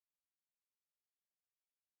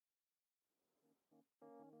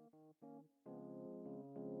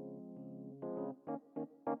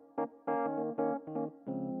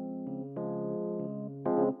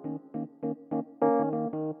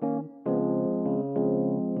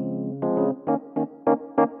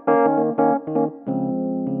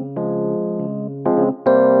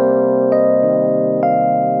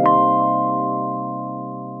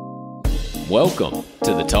Welcome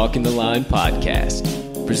to the Talking the Line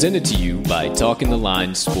podcast, presented to you by Talking the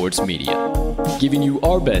Line Sports Media, giving you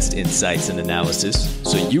our best insights and analysis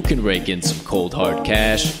so you can rake in some cold hard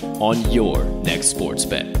cash on your next sports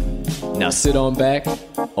bet. Now sit on back,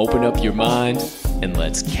 open up your mind, and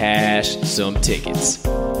let's cash some tickets.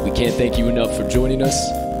 We can't thank you enough for joining us.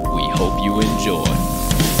 We hope you enjoy.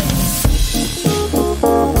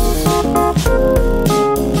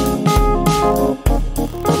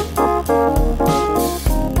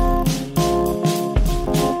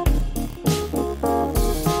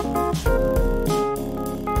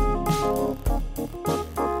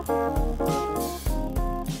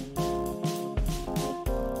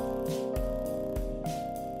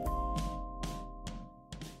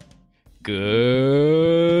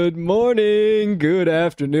 Good morning, good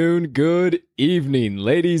afternoon, good evening,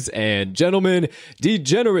 ladies and gentlemen,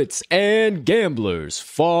 degenerates and gamblers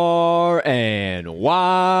far and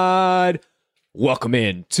wide. Welcome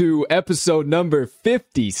in to episode number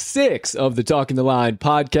 56 of the Talking the Line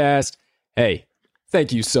podcast. Hey,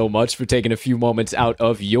 thank you so much for taking a few moments out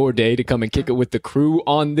of your day to come and kick it with the crew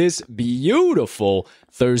on this beautiful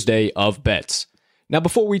Thursday of bets. Now,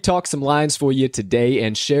 before we talk some lines for you today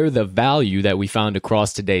and share the value that we found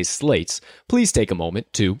across today's slates, please take a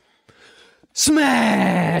moment to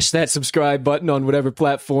smash that subscribe button on whatever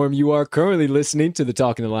platform you are currently listening to the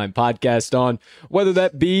Talking the Line podcast on, whether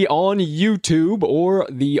that be on YouTube or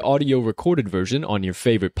the audio recorded version on your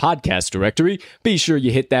favorite podcast directory. Be sure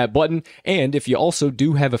you hit that button. And if you also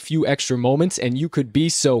do have a few extra moments and you could be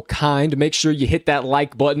so kind, make sure you hit that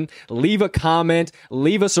like button, leave a comment,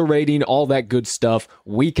 leave us a rating, all that good stuff.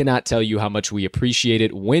 We cannot tell you how much we appreciate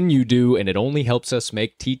it when you do, and it only helps us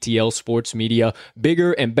make TTL Sports Media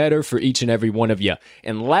bigger and better for each and every one of you.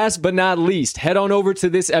 And last but not least, head on over to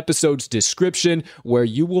this episode's description where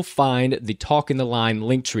you will find the Talking the Line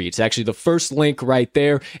link tree. It's actually the first link right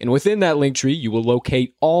there. And within that link tree, you will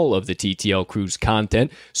locate all of the TTL Crew's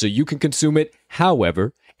content so you can consume it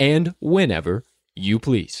however and whenever you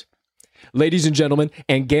please. Ladies and gentlemen,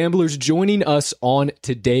 and gamblers joining us on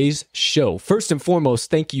today's show. First and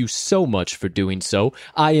foremost, thank you so much for doing so.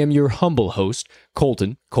 I am your humble host,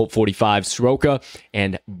 Colton, Colt45 Soroka,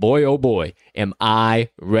 and boy, oh boy, am I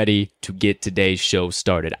ready to get today's show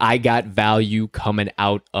started. I got value coming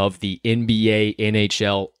out of the NBA,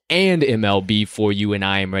 NHL, and MLB for you, and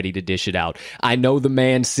I am ready to dish it out. I know the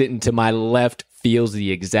man sitting to my left feels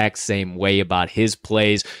the exact same way about his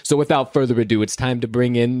plays. So without further ado, it's time to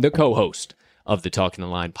bring in the co-host of the Talking the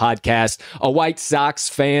Line podcast, a White Sox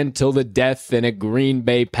fan till the death and a Green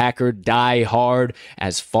Bay Packer die hard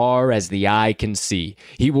as far as the eye can see.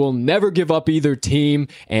 He will never give up either team,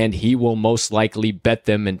 and he will most likely bet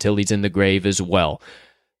them until he's in the grave as well.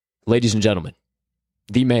 Ladies and gentlemen,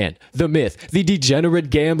 the man, the myth, the degenerate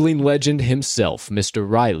gambling legend himself, Mr.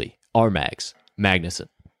 Riley Armags Magnuson.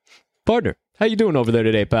 Partner, how you doing over there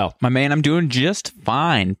today, pal? My man, I'm doing just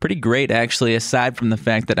fine. Pretty great, actually, aside from the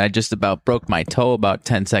fact that I just about broke my toe about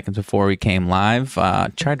 10 seconds before we came live.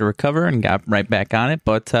 Tried to recover and got right back on it,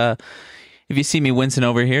 but if you see me wincing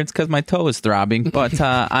over here, it's because my toe is throbbing, but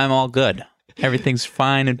I'm all good. Everything's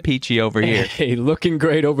fine and peachy over here. Hey, looking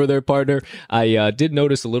great over there, partner. I did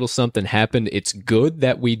notice a little something happened. It's good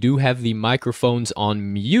that we do have the microphones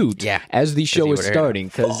on mute as the show is starting,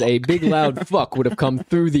 because a big loud fuck would have come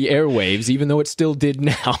through the airwaves, even though it still did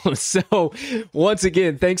now. So, once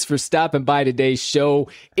again, thanks for stopping by today's show.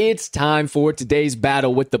 It's time for today's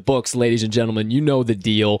battle with the books, ladies and gentlemen. You know the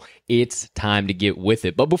deal. It's time to get with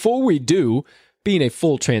it. But before we do, being a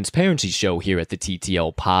full transparency show here at the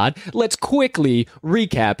TTL Pod, let's quickly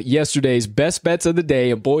recap yesterday's best bets of the day.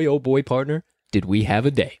 And boy, oh boy, partner, did we have a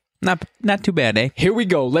day. Not too bad, eh? Here we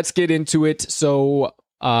go. Let's get into it. So,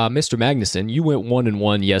 Mr. Magnuson, you went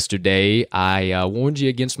 1-1 yesterday. I warned you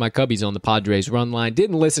against my Cubbies on the Padres run line.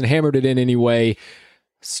 Didn't listen, hammered it in anyway.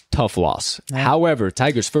 Tough loss. However,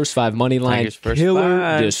 Tigers' first 5 money line,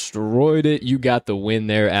 killer, destroyed it. You got the win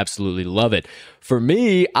there. Absolutely love it. For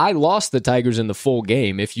me, I lost the Tigers in the full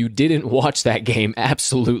game. If you didn't watch that game,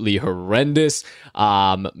 absolutely horrendous.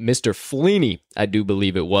 Mr. Fleeny, I do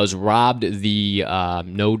believe it was, robbed the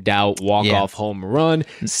no doubt walk-off home run,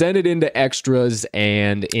 sent it into extras,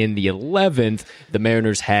 and in the 11th, the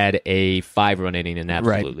Mariners had a 5-run inning and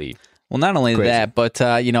absolutely Well, not only Crazy. that, but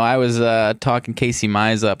I was talking Casey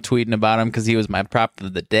Mize up, tweeting about him because he was my prop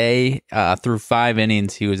of the day. Through 5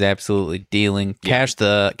 innings, he was absolutely dealing. Cash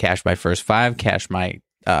my first 5, cash my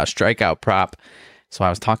strikeout prop. So I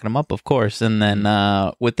was talking him up, of course, and then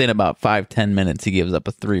within about 5-10 minutes, he gives up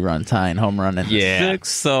a 3-run tying home run in the 6th.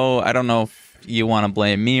 So I don't know if you want to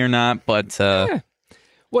blame me or not, but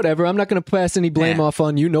whatever. I'm not going to pass any blame off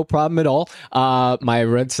on you. No problem at all. My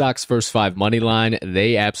Red Sox first 5 money line,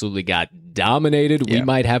 they absolutely got dominated. Yeah. We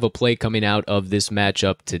might have a play coming out of this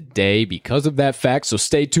matchup today because of that fact, so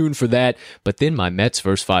stay tuned for that. But then my Mets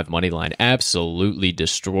first 5 money line absolutely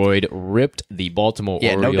destroyed, ripped the Baltimore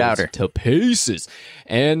Orioles to pieces.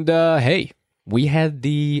 And hey, we had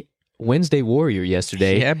the Wednesday Warrior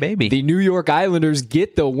yesterday. Yeah, baby. The New York Islanders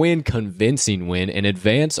get the win, convincing win, and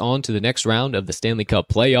advance on to the next round of the Stanley Cup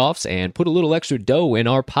playoffs and put a little extra dough in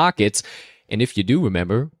our pockets. And if you do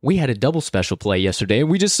remember, we had a double special play yesterday, and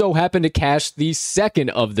we just so happened to cash the second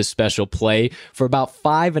of the special play for about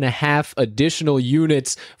 5.5 additional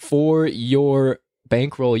units for your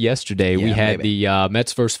bankroll yesterday. We had the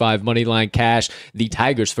Mets first 5 money line cash, the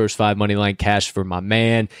Tigers first 5 money line cash for my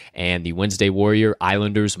man, and the Wednesday Warrior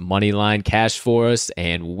Islanders money line cash for us.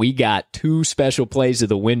 And we got 2 special plays to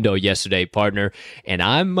the window yesterday, partner. And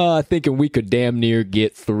I'm thinking we could damn near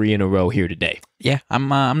get 3 in a row here today. Yeah, I'm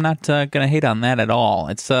not gonna hate on that at all.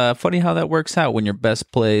 It's funny how that works out when your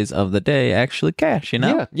best plays of the day actually cash.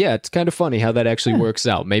 Yeah, it's kind of funny how that actually works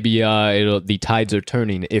out. Maybe the tides are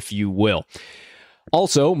turning, if you will.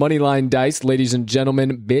 Also, Moneyline Dice, ladies and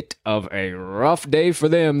gentlemen, bit of a rough day for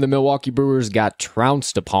them. The Milwaukee Brewers got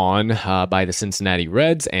trounced upon by the Cincinnati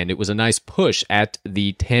Reds, and it was a nice push at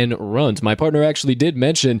the 10 runs. My partner actually did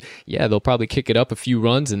mention, they'll probably kick it up a few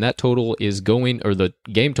runs, and that total is going, or the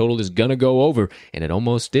game total is going to go over, and it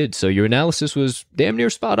almost did. So your analysis was damn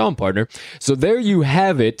near spot on, partner. So there you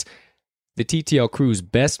have it. The TTL Crew's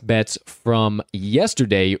best bets from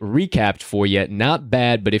yesterday recapped for you. Not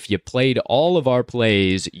bad, but if you played all of our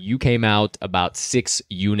plays, you came out about 6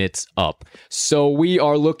 units up. So we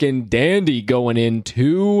are looking dandy going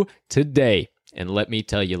into today. And let me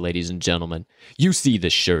tell you, ladies and gentlemen, you see the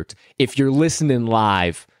shirt. If you're listening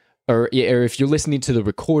live, or if you're listening to the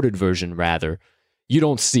recorded version, rather, you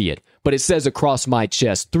don't see it, but it says across my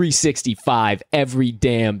chest, 365 every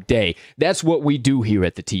damn day. That's what we do here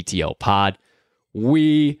at the TTL Pod.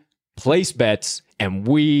 We place bets and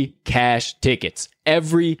we cash tickets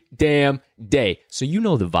every damn day. So you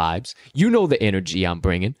know the vibes. You know the energy I'm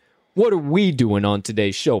bringing. What are we doing on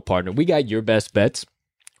today's show, partner? We got your best bets.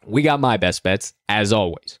 We got my best bets, as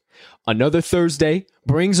always. Another Thursday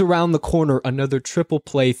brings around the corner another triple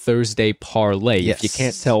play Thursday parlay. Yes. If you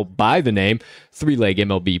can't tell by the name, 3-leg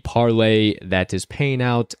MLB parlay that is paying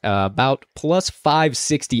out about plus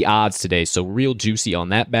 560 odds today. So real juicy on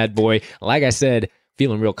that bad boy. Like I said,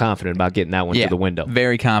 feeling real confident about getting that one to the window.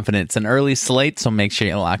 Very confident. It's an early slate, so make sure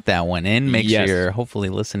you lock that one in. Make sure you're hopefully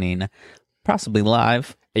listening, possibly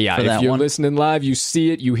live. Yeah, if you're listening live, you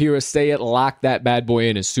see it, you hear us say it, lock that bad boy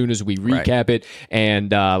in as soon as we recap it.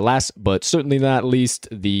 And last but certainly not least,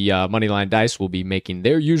 the Moneyline Dice will be making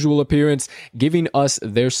their usual appearance, giving us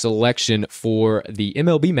their selection for the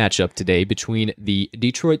MLB matchup today between the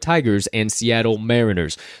Detroit Tigers and Seattle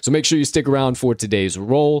Mariners. So make sure you stick around for today's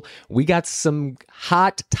roll. We got some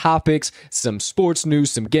hot topics, some sports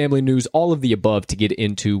news, some gambling news, all of the above to get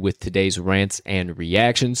into with today's rants and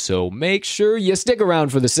reactions. So make sure you stick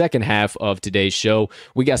around for the second half of today's show.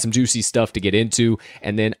 We got some juicy stuff to get into,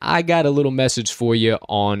 and then I got a little message for you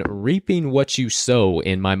on reaping what you sow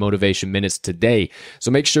in my motivation minutes today.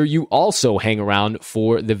 So make sure you also hang around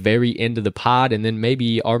for the very end of the pod, and then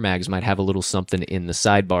maybe our mags might have a little something in the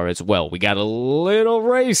sidebar as well. We got a little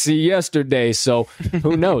racy yesterday, so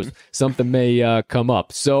who knows? Something may come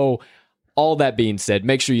up. So all that being said,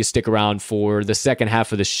 make sure you stick around for the second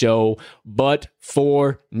half of the show. But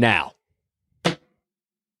for now,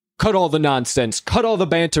 cut all the nonsense, cut all the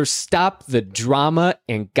banter, stop the drama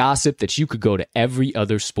and gossip that you could go to every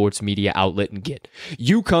other sports media outlet and get.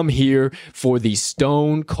 You come here for the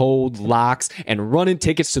stone cold locks and running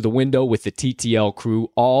tickets to the window with the TTL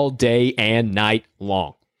Crew all day and night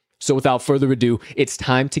long. So without further ado, it's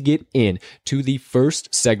time to get in to the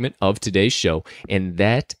first segment of today's show, and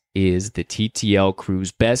that is the TTL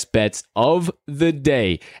Crew's best bets of the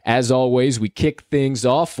day. As always, we kick things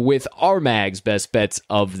off with our Mag's best bets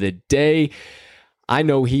of the day. I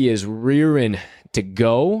know he is rearing to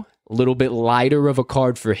go. A little bit lighter of a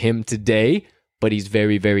card for him today, but he's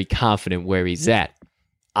very, very confident where he's at.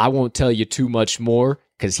 I won't tell you too much more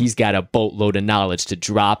because he's got a boatload of knowledge to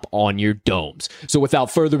drop on your domes. So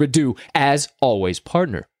without further ado, as always,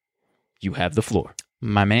 partner, you have the floor.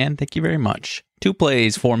 My man, thank you very much. 2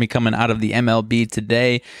 plays for me coming out of the MLB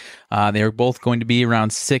today. They are both going to be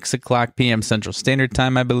around 6 o'clock p.m. Central Standard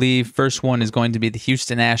Time, I believe. First one is going to be the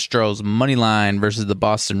Houston Astros money line versus the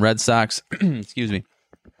Boston Red Sox. Excuse me.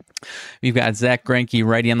 We've got Zach Greinke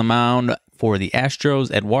righty on the mound for the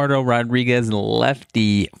Astros, Eduardo Rodriguez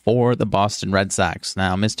lefty for the Boston Red Sox.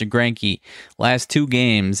 Now, Mr. Greinke, last 2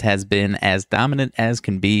 games has been as dominant as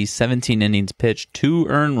can be. 17 innings pitched, 2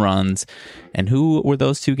 earned runs. And who were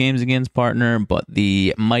those 2 games against, partner? But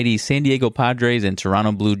the mighty San Diego Padres and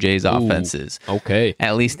Toronto Blue Jays offenses. Okay.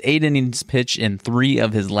 At least 8 innings pitched in 3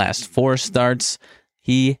 of his last 4 starts.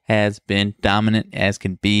 He has been dominant as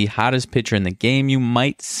can be. Hottest pitcher in the game, you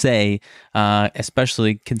might say,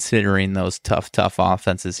 especially considering those tough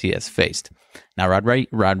offenses he has faced. Now,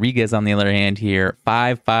 Rodriguez, on the other hand here,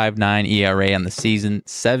 5.59 ERA on the season,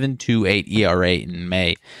 7.28 ERA in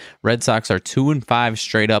May. Red Sox are 2-5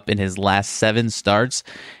 straight up in his last 7 starts,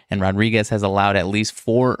 and Rodriguez has allowed at least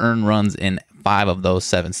 4 earned runs in 5 of those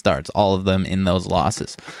 7 starts, all of them in those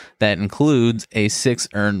losses. That includes a 6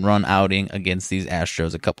 earned run outing against these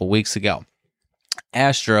Astros a couple weeks ago.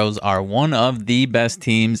 Astros are one of the best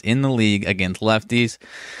teams in the league against lefties.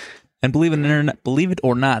 And believe it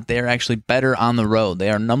or not, they are actually better on the road. They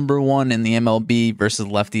are number 1 in the MLB versus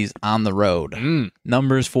lefties on the road.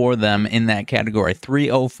 Numbers for them in that category: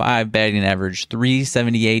 305 batting average,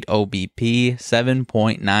 378 OBP,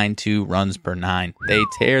 7.92 runs per 9. They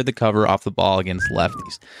tear the cover off the ball against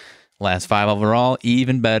lefties. Last 5 overall,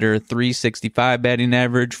 even better: 365 batting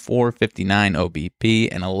average, 459 OBP,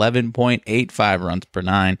 and 11.85 runs per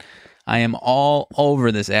 9. I am all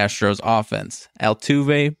over this Astros offense.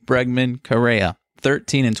 Altuve, Bregman, Correa,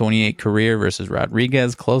 13-28 career versus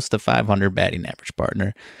Rodriguez, close to 500 batting average,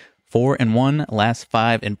 partner. 4-1 last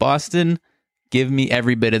 5 in Boston. Give me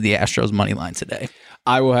every bit of the Astros money line today.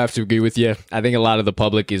 I will have to agree with you. I think a lot of the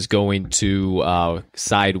public is going to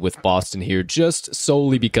side with Boston here just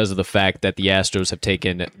solely because of the fact that the Astros have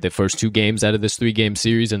taken the first 2 games out of this 3-game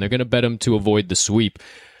series, and they're going to bet them to avoid the sweep.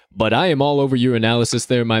 But I am all over your analysis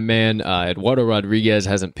there, my man. Eduardo Rodriguez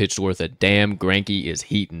hasn't pitched worth a damn. Greinke is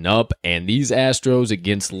heating up. And these Astros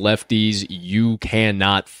against lefties, you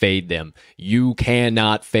cannot fade them. You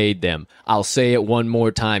cannot fade them. I'll say it one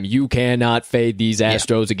more time. You cannot fade these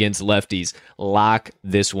Astros against lefties. Lock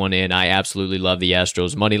this one in. I absolutely love the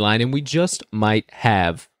Astros money line. And we just might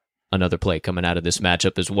have another play coming out of this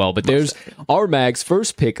matchup as well. But there's our Mag's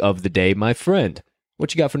first pick of the day, my friend.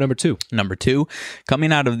 What you got for number 2? Number 2,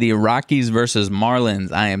 coming out of the Rockies versus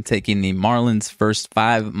Marlins, I am taking the Marlins first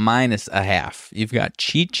 5 minus a half. You've got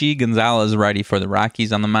Chichi Gonzalez righty for the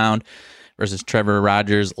Rockies on the mound versus Trevor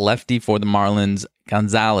Rogers lefty for the Marlins.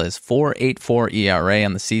 Gonzalez 4.84 ERA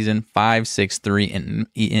on the season,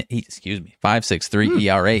 5.63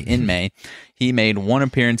 ERA in May. He made 1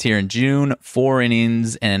 appearance here in June, 4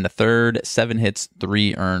 innings and a third, 7 hits,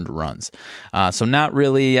 3 earned runs. So not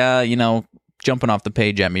really, jumping off the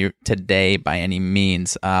page at me today by any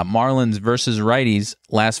means. Marlins versus righties,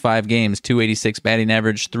 last 5 games, 286 batting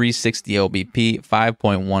average, 360 OBP,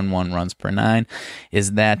 5.11 runs per 9.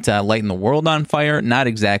 Is that lighting the world on fire? Not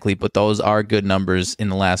exactly, but those are good numbers in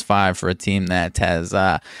the last 5 for a team that has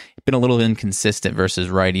been a little inconsistent versus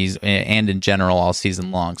righties and in general all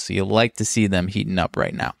season long. So you like to see them heating up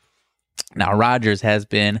right now. Now, Rogers has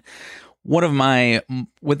been one of my,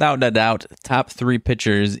 without a doubt, top 3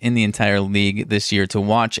 pitchers in the entire league this year to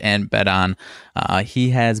watch and bet on.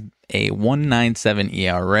 He has a 1.97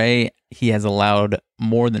 ERA. He has allowed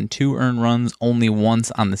more than 2 earned runs only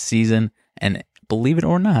once on the season. And believe it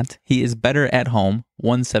or not, he is better at home,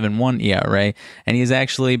 1.71 ERA. And he is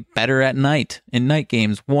actually better at night, in night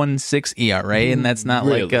games, 1.6 ERA. And that's not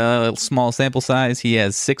really like a small sample size. He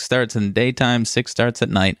has 6 starts in daytime, 6 starts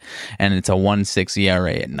at night, and it's a 1.6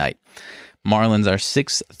 ERA at night. Marlins are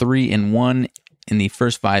 6-3-1 in the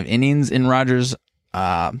first 5 innings in Rogers'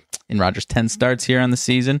 10 starts here on the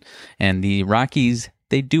season. And the Rockies,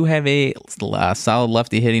 they do have a solid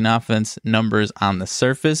lefty hitting offense numbers on the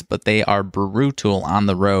surface, but they are brutal on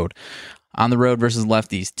the road. On the road versus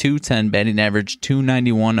lefties, 210 batting average,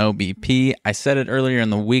 291 OBP. I said it earlier in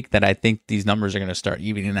the week that I think these numbers are going to start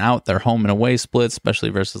evening out. Their home and away splits, especially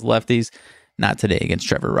versus lefties. Not today against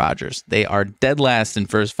Trevor Rogers. They are dead last in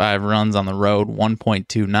first 5 runs on the road,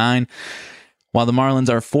 1.29, while the Marlins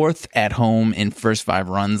are 4th at home in first 5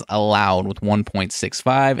 runs allowed with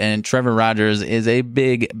 1.65, and Trevor Rogers is a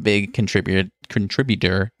big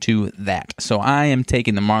contributor to that. So I am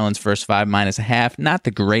taking the Marlins first 5 minus a half. Not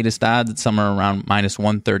the greatest odds. It's somewhere around minus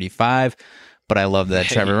 135. But I love that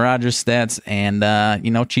Trevor Rogers stats and,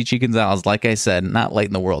 Chichi Gonzalez, like I said, not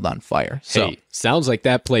lighting the world on fire. So Sounds like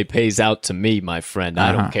that play pays out to me, my friend.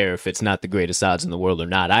 I don't care if it's not the greatest odds in the world or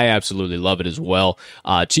not. I absolutely love it as well.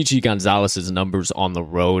 Chichi Gonzalez's numbers on the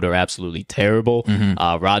road are absolutely terrible.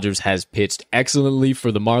 Rodgers has pitched excellently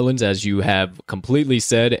for the Marlins, as you have completely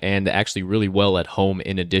said, and actually really well at home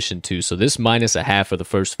in addition to. So this -0.5 for the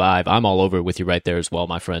first 5, I'm all over it with you right there as well,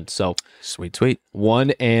 my friend. So sweet.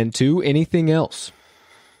 1 and 2. Anything else?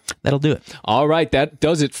 That'll do it. All right, that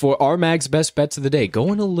does it for our Mag's best bets of the day.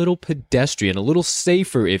 Going a little pedestrian, a little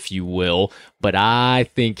safer, if you will, but I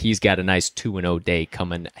think he's got a nice 2-0 day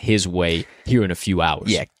coming his way here in a few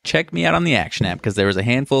hours. Yeah, check me out on the Action app because there was a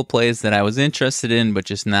handful of plays that I was interested in, but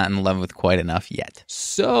just not in love with quite enough yet.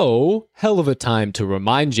 So, hell of a time to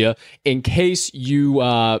remind you, in case you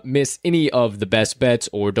miss any of the best bets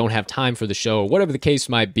or don't have time for the show, or whatever the case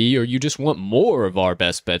might be, or you just want more of our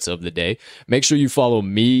best bets of the day, make sure you follow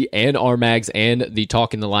me and RMags and the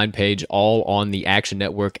Talking the Line page all on the Action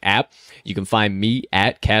Network app. You can find me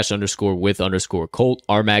at cash_with_Colt,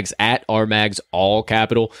 RMags at RMags, all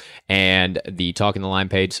capital, and the Talking the Line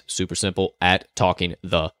page, super simple, at Talking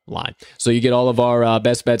the Line. So you get all of our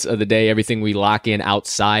best bets of the day, everything we lock in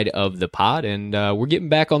outside of the pod, and we're getting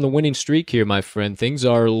back on the winning streak here, my friend. Things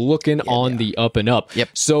are looking on the up and up. Yep.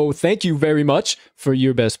 So thank you very much for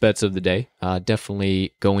your best bets of the day.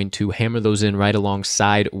 Definitely going to hammer those in right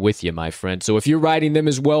alongside with you, my friend. So if you're writing them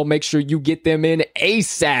as well, make sure you get them in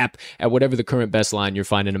ASAP at whatever the current best line you're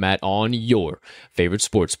finding them at on your favorite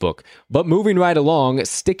sports book. But moving right along,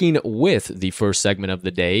 sticking with the first segment of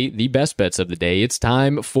the day, the best bets of the day, it's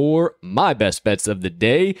time for my best bets of the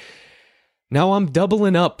day. Now I'm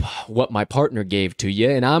doubling up what my partner gave to you,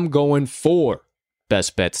 and I'm going for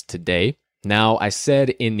best bets today. Now, I said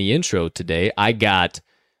in the intro today, I got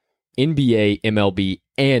NBA, MLB,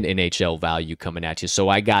 and NHL value coming at you. So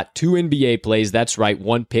I got 2 NBA plays. That's right,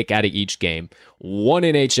 1 pick out of each game. 1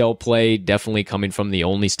 NHL play, definitely coming from the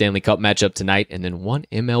only Stanley Cup matchup tonight. And then 1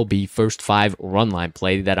 MLB first 5 run line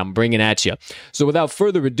play that I'm bringing at you. So without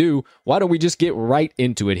further ado, why don't we just get right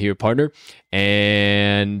into it here, partner,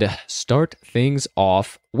 and start things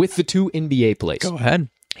off with the 2 NBA plays. Go ahead.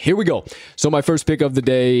 Here we go. So my first pick of the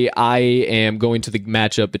day, I am going to the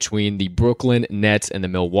matchup between the Brooklyn Nets and the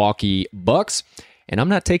Milwaukee Bucks. And I'm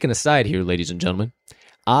not taking a side here, ladies and gentlemen.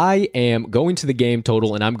 I am going to the game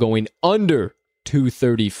total, and I'm going under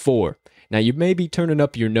 234. Now, you may be turning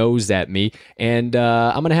up your nose at me, and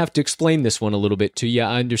I'm going to have to explain this one a little bit to you.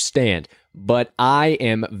 I understand. But I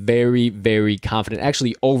am very, very confident,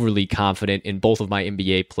 actually overly confident in both of my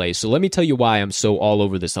NBA plays. So let me tell you why I'm so all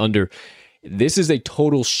over this under. This is a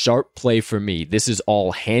total sharp play for me. This is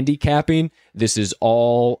all handicapping. This is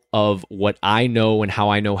all of what I know and how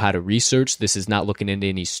I know how to research. This is not looking into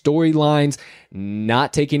any storylines,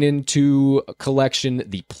 not taking into collection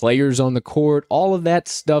the players on the court, all of that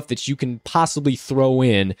stuff that you can possibly throw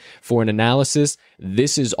in for an analysis.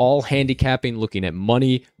 This is all handicapping, looking at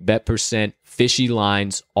money, bet percent, fishy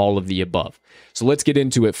lines, all of the above. So let's get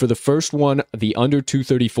into it. For the first one, the under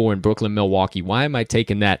 234 in Brooklyn, Milwaukee. Why am I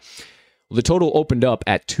taking that? Well, the total opened up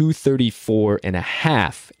at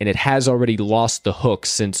 234.5, and it has already lost the hook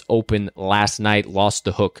since open last night. Lost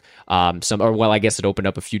the hook I guess it opened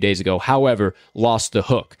up a few days ago. However, lost the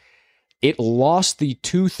hook. It lost the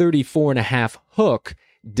 234.5 hook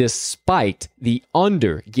despite the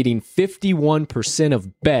under getting 51%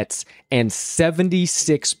 of bets and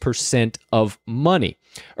 76% of money.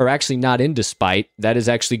 Or actually not in despite, that is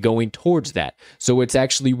actually going towards that. So it's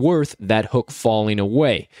actually worth that hook falling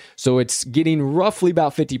away. So it's getting roughly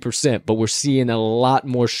about 50%, but we're seeing a lot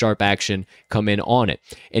more sharp action come in on it.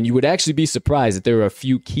 And you would actually be surprised that there are a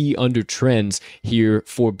few key under trends here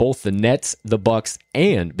for both the Nets, the Bucks,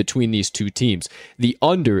 and between these two teams. The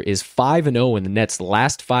under is 5-0 in the Nets'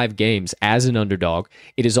 last 5 games as an underdog.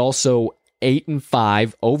 It is also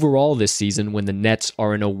 8-5 overall this season when the Nets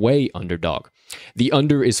are an away underdog. The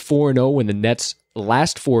under is 4-0 in the Nets'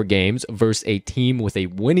 last 4 games versus a team with a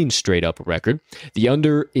winning straight-up record. The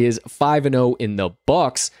under is 5-0 in the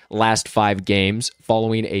Bucks' last 5 games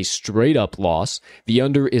following a straight-up loss. The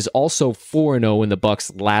under is also 4-0 in the Bucks'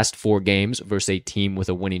 last 4 games versus a team with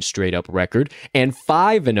a winning straight-up record. And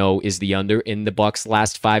 5-0 is the under in the Bucks'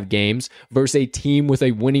 last 5 games versus a team with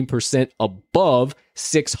a winning percent above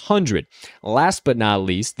 600. Last but not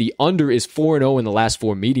least, the under is 4-0 in the last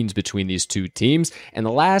 4 meetings between these two teams. And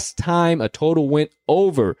the last time a total went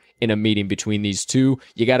over in a meeting between these two,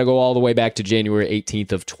 you got to go all the way back to January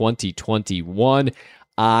 18th of 2021.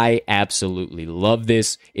 I absolutely love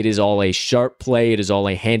this. It is all a sharp play. It is all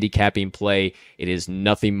a handicapping play. It is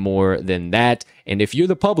nothing more than that. And if you're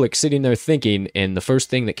the public sitting there thinking, and the first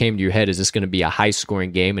thing that came to your head is this going to be a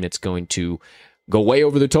high-scoring game and it's going to go way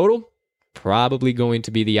over the total, probably going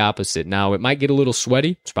to be the opposite. Now, it might get a little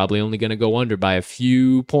sweaty. It's probably only going to go under by a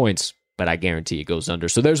few points, but I guarantee it goes under.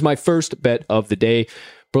 So there's my first bet of the day.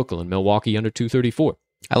 Brooklyn, Milwaukee under 234.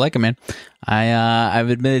 I like it, man. I've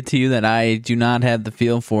admitted to you that I do not have the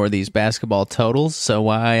feel for these basketball totals, so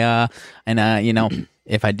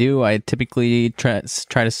if I do, I typically try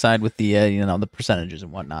to side with the the percentages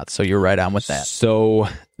and whatnot. So you're right on with that. So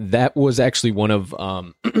that was actually one of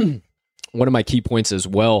one of my key points as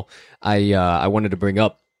well. I wanted to bring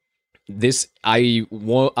up this. I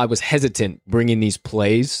was hesitant bringing these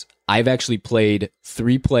plays. I've actually played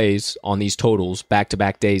 3 plays on these totals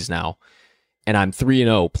back-to-back days now, and I'm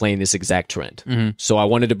 3-0 playing this exact trend. Mm-hmm. So I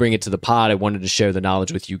wanted to bring it to the pod. I wanted to share the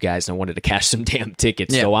knowledge with you guys, and I wanted to cash some damn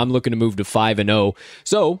tickets. Yeah. So I'm looking to move to 5-0.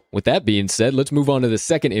 So with that being said, let's move on to the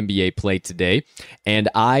second NBA play today, and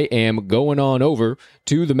I am going on over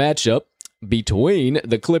to the matchup between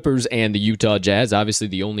the Clippers and the Utah Jazz. Obviously,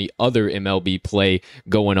 the only other MLB play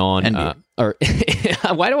going on.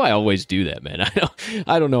 Why do I always do that, man?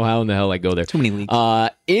 I don't know how in the hell I go there. Too many leagues.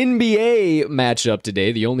 NBA matchup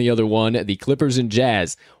today. The only other one, the Clippers and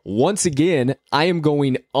Jazz. Once again, I am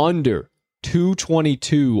going under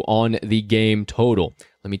 222 on the game total.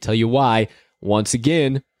 Let me tell you why. Once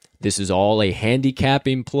again, this is all a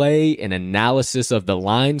handicapping play, an analysis of the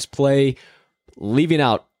lines play, leaving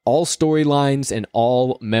out all storylines and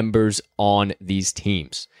all members on these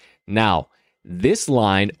teams. Now, this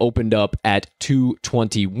line opened up at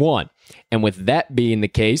 221. And with that being the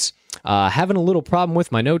case, having a little problem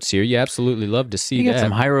with my notes here. You absolutely love to see that. You got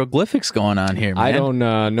some hieroglyphics going on here, man. I don't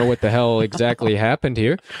know what the hell exactly happened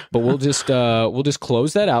here, but we'll just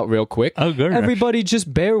close that out real quick. Oh, good. Everybody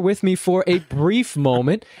just bear with me for a brief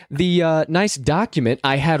moment. The nice document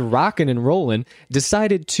I had rocking and rolling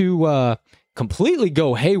decided to completely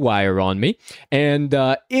go haywire on me, and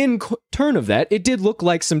in turn of that, it did look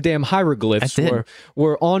like some damn hieroglyphs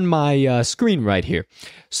were on my screen right here.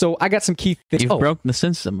 So I got some key things. You broke the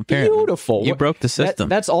system, apparently. Beautiful. You broke the system.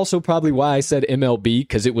 That's also probably why I said MLB,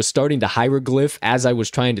 because it was starting to hieroglyph as I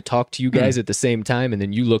was trying to talk to you guys at the same time, and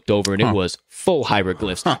then you looked over and it was full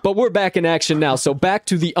hieroglyphs. But we're back in action now. So back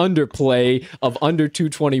to the underplay of under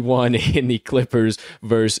 221 in the Clippers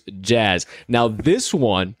versus Jazz. Now this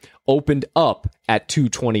one opened up at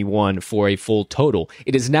 221 for a full total.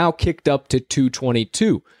 It is now kicked up to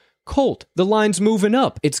 222. Colt, the line's moving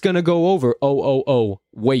up. It's going to go over. Oh.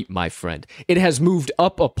 Wait, my friend. It has moved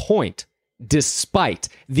up a point despite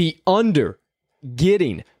the under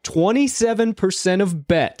getting 27% of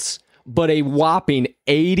bets, but a whopping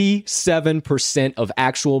 87% of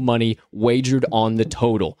actual money wagered on the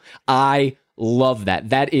total. I love that.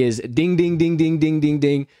 That is ding, ding, ding, ding, ding, ding,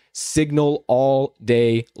 ding. Signal all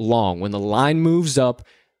day long. When the line moves up,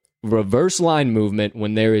 reverse line movement,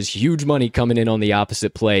 when there is huge money coming in on the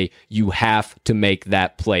opposite play, you have to make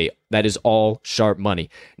that play. That is all sharp money.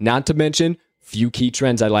 Not to mention, few key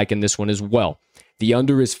trends I like in this one as well. The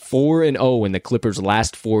under is 4-0 in the Clippers'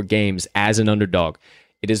 last 4 games as an underdog.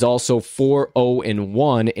 It is also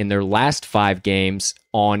 4-0-1 in their last 5 games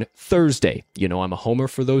on Thursday. You know, I'm a homer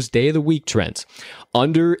for those day of the week trends.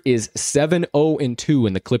 Under is 7-0-2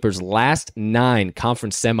 in the Clippers' last 9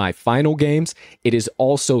 conference semifinal games. It is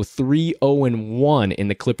also 3-0-1 in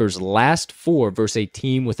the Clippers' last 4 versus a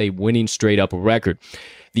team with a winning straight-up record.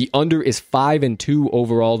 The under is 5-2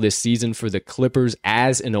 overall this season for the Clippers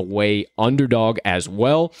as an away underdog as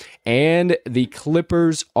well. And the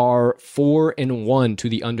Clippers are 4-1 to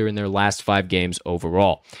the under in their last 5 games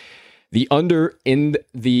overall. The under in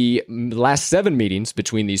the last 7 meetings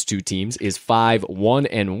between these two teams is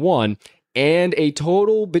 5-1-1, and a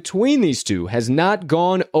total between these two has not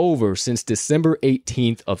gone over since December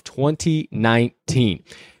 18th of 2019.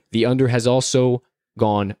 The under has also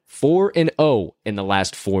gone 4-0 in the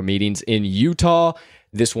last 4 meetings in Utah.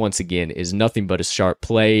 This, once again, is nothing but a sharp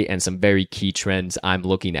play and some very key trends I'm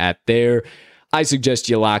looking at there. I suggest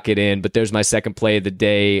you lock it in, but there's my second play of the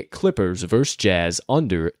day, Clippers versus Jazz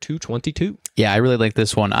under 222. Yeah, I really like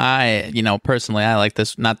this one. Personally, I like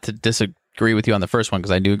this, not to disagree with you on the first one,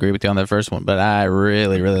 because I do agree with you on the first one, but I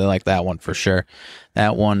really, really like that one for sure.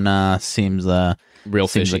 That one seems real fishy.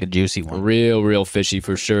 Seems like a juicy one. Real fishy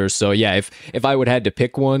for sure. So yeah, if I would have had to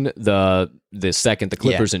pick one, the second, the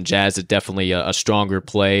Clippers and Jazz, is definitely a stronger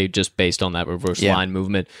play just based on that reverse line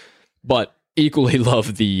movement. But equally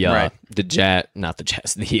love the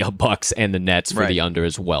Bucks and the Nets for the under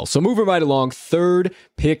as well. So moving right along, third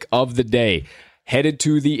pick of the day. Headed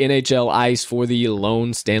to the NHL ice for the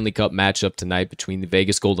lone Stanley Cup matchup tonight between the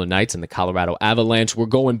Vegas Golden Knights and the Colorado Avalanche. We're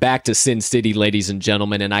going back to Sin City, ladies and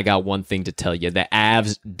gentlemen, and I got one thing to tell you. The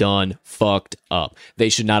Avs done fucked up. They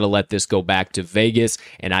should not have let this go back to Vegas,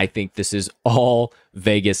 and I think this is all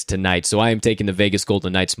Vegas tonight. So I am taking the Vegas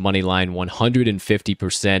Golden Knights money line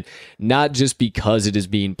 150%, not just because it is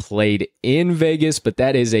being played in Vegas, but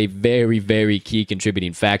that is a very, very key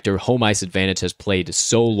contributing factor. Home ice advantage has played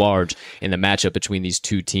so large in the matchup between these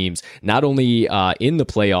two teams, not only in the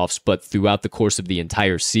playoffs, but throughout the course of the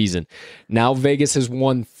entire season. Now Vegas has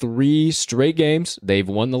won 3 straight games. They've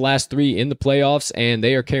won the last 3 in the playoffs, and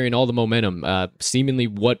they are carrying all the momentum. Seemingly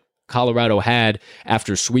what Colorado had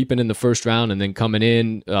after sweeping in the first round and then coming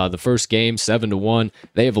in the first game 7-1.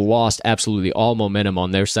 They have lost absolutely all momentum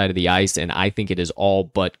on their side of the ice, and I think it is all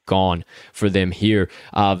but gone for them here.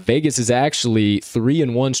 Vegas is actually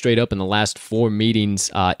 3-1 straight up in the last 4 meetings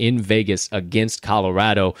in Vegas against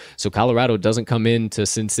Colorado. So Colorado doesn't come into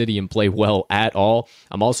Sin City and play well at all.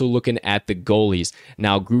 I'm also looking at the goalies.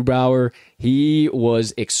 Now, Grubauer, he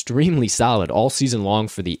was extremely solid all season long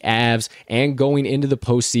for the Avs and going into the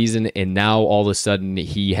postseason, and now all of a sudden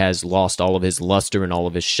he has lost all of his luster and all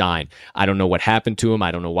of his shine. I don't know what happened to him. I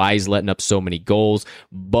don't know why he's letting up so many goals,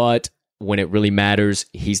 but when it really matters,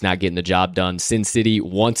 he's not getting the job done. Sin City,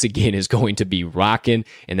 once again, is going to be rocking,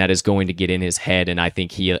 and that is going to get in his head, and I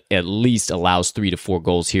think he at least allows 3 to 4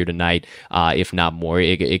 goals here tonight, if not more.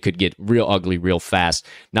 It could get real ugly real fast.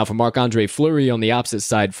 Now, for Marc-Andre Fleury on the opposite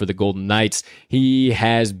side for the Golden Knights, he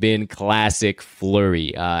has been classic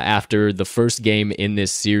Fleury. After the first game in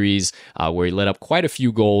this series, where he let up quite a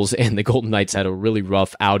few goals, and the Golden Knights had a really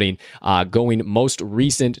rough outing, going most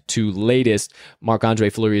recent to latest,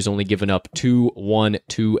 Marc-Andre Fleury has only given up 2, 1,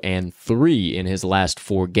 2, and 3 in his last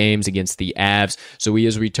 4 games against the Avs. So he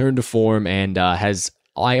has returned to form and has,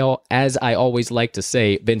 as I always like to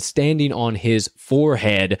say, been standing on his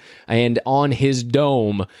forehead and on his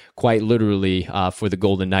dome, quite literally, for the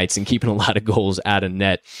Golden Knights and keeping a lot of goals out of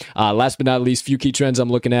net. Last but not least, few key trends I'm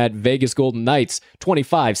looking at. Vegas Golden Knights,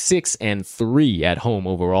 25, 6, and 3 at home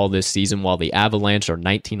overall this season, while the Avalanche are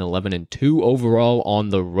 19, 11, and 2 overall on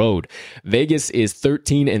the road. Vegas is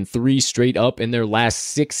 13 and 3 straight up in their last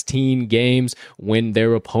 16 games when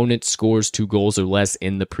their opponent scores 2 goals or less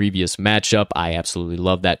in the previous matchup. I absolutely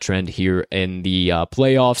love that trend here in the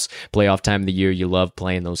playoffs. Playoff time of the year, you love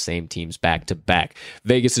playing those same teams back to back.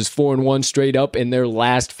 Vegas is 4-1 straight up in their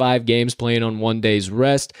last 5 games playing on 1 day's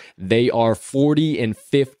rest. They are 40 and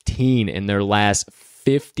 15 in their last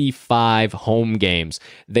 55 home games.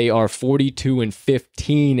 They are 42 and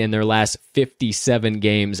 15 in their last 57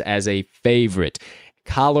 games as a favorite.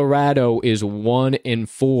 Colorado is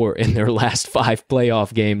 1-4 in their last 5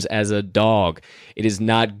 playoff games as a dog. It is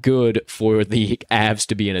not good for the Avs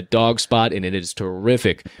to be in a dog spot, and it is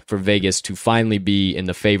terrific for Vegas to finally be in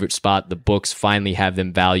the favorite spot. The books finally have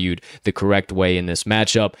them valued the correct way in this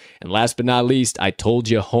matchup. And last but not least, I told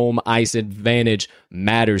you home ice advantage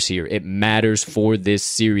matters here. It matters for this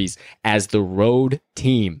series as the road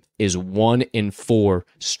team is 1-4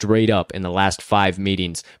 straight up in the last 5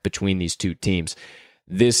 meetings between these two teams.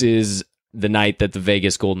 This is the night that the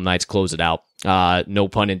Vegas Golden Knights close it out. No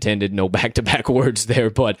pun intended, no back-to-back words there,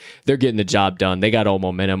 but they're getting the job done. They got all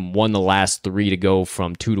momentum, won the last 3 to go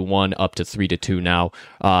from 2-1 up to 3-2 now.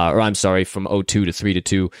 From 0-2 to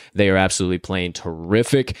 3-2. They are absolutely playing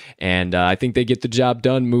terrific, and I think they get the job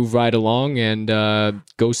done, move right along, and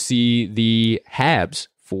go see the Habs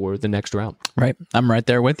for the next round. Right. I'm right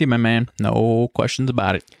there with you, my man. No questions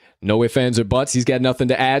about it. No ifs, ands, or buts. He's got nothing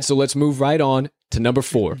to add, so let's move right on to number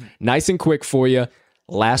 4. Nice and quick for you.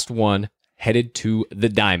 Last one, headed to the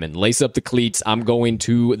Diamond. Lace up the cleats. I'm going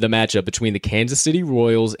to the matchup between the Kansas City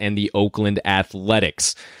Royals and the Oakland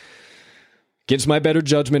Athletics. Against my better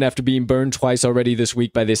judgment, after being burned twice already this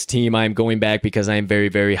week by this team, I am going back because I am very,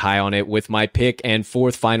 very high on it. With my pick and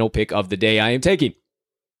 4th final pick of the day, I am taking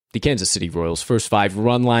the Kansas City Royals. First 5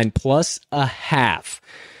 run line plus a half.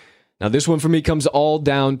 Now, this one for me comes all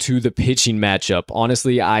down to the pitching matchup.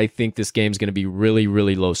 Honestly, I think this game is going to be really,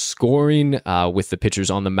 really low scoring with the pitchers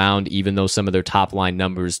on the mound, even though some of their top line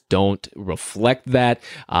numbers don't reflect that.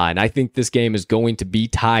 And I think this game is going to be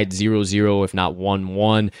tied 0-0, if not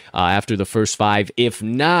 1-1 after the first 5. If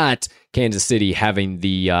not, Kansas City having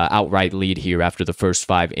the outright lead here after the first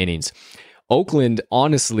 5 innings. Oakland,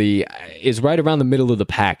 honestly, is right around the middle of the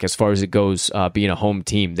pack as far as it goes being a home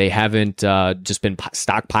team. They haven't just been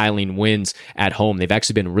stockpiling wins at home. They've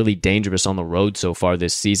actually been really dangerous on the road so far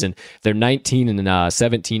this season. They're 19 and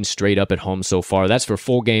 17 straight up at home so far. That's for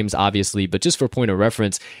full games, obviously, but just for point of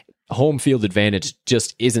reference, home field advantage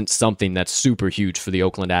just isn't something that's super huge for the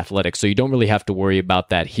Oakland Athletics. So you don't really have to worry about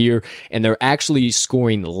that here. And they're actually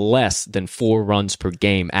scoring less than 4 runs per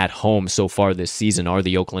game at home so far this season are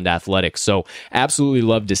the Oakland Athletics. So absolutely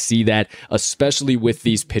love to see that, especially with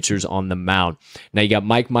these pitchers on the mound. Now you got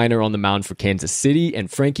Mike Minor on the mound for Kansas City and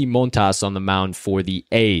Frankie Montas on the mound for the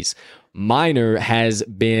A's. Minor has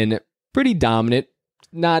been pretty dominant.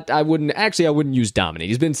 I wouldn't use dominate.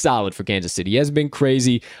 He's been solid for Kansas City. He hasn't been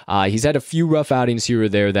crazy. He's had a few rough outings here or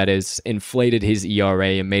there that has inflated his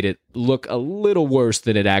ERA and made it look a little worse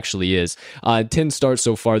than it actually is. 10 starts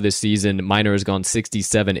so far this season. Minor has gone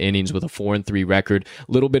 67 innings with a 4-3 record.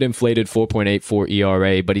 A little bit inflated 4.84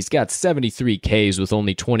 ERA, but he's got 73 Ks with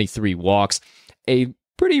only 23 walks. A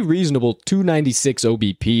pretty reasonable 296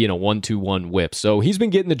 OBP and a 1.21 whip. So he's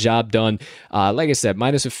been getting the job done. Like I said,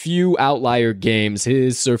 minus a few outlier games,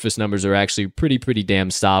 his surface numbers are actually pretty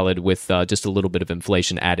damn solid with just a little bit of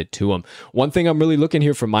inflation added to them. One thing I'm really looking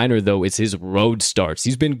here for Minor, though, is his road starts.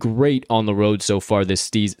 He's been great on the road so far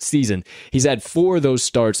this season. He's had 4 of those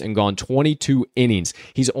starts and gone 22 innings.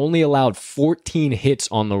 He's only allowed 14 hits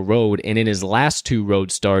on the road, and in his last 2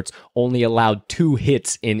 road starts, only allowed 2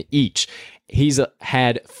 hits in each. He's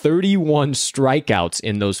had 31 strikeouts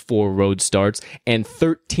in those 4 road starts and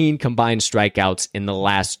 13 combined strikeouts in the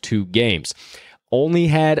last 2 games. Only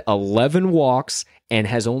had 11 walks and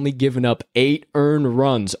has only given up 8 earned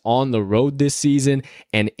runs on the road this season.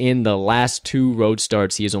 And in the last 2 road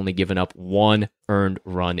starts, he has only given up 1 earned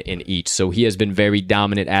run in each. So he has been very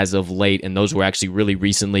dominant as of late, and those were actually really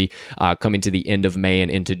recently coming to the end of May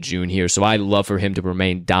and into June here. So I love for him to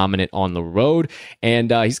remain dominant on the road,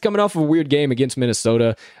 and he's coming off of a weird game against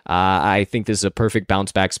Minnesota. I think this is a perfect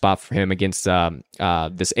bounce back spot for him against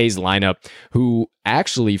this A's lineup, who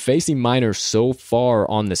actually facing Minor so far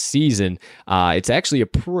on the season, it's actually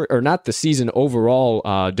or not the season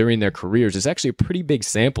overall during their careers. It's actually a pretty big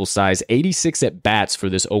sample size, 86 at bats for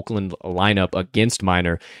this Oakland lineup against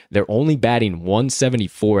Minor. They're only batting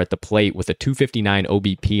 174 at the plate with a 259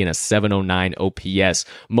 OBP and a 709 OPS.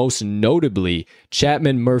 Most notably,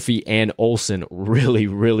 Chapman, Murphy, and Olsen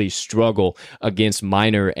really struggle against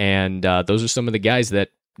Minor, and those are some of the guys that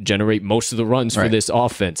generate most of the runs for this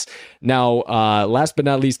offense. Now, last but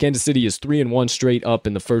not least, Kansas City is 3-1 straight up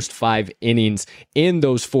in the first 5 innings in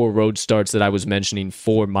those 4 road starts that I was mentioning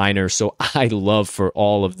for Minor. So I love for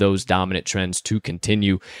all of those dominant trends to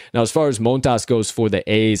continue. Now, as far as Montas goes for the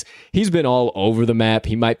A's, he's been all over the map.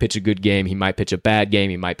 He might pitch a good game. He might pitch a bad game.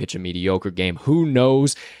 He might pitch a mediocre game. Who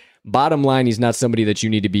knows? Bottom line, he's not somebody that you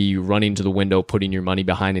need to be running to the window, putting your money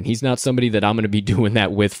behind, and he's not somebody that I'm going to be doing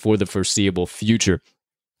that with for the foreseeable future.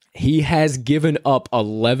 He has given up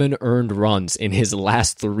 11 earned runs in his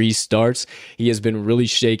last 3 starts. He has been really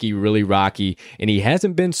shaky, really rocky, and he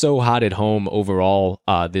hasn't been so hot at home overall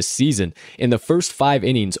this season. In the first 5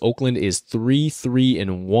 innings, Oakland is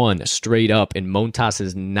 3-1 straight up in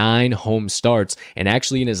Montas' 9 home starts, and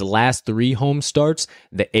actually in his last 3 home starts,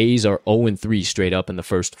 the A's are 0-3 straight up in the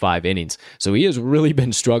first 5 innings. So he has really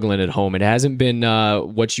been struggling at home. It hasn't been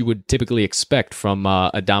what you would typically expect from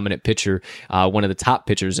a dominant pitcher, one of the top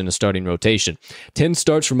pitchers in a starting rotation. 10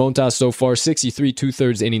 starts for Montas so far, 63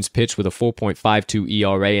 2/3 innings pitched with a 4.52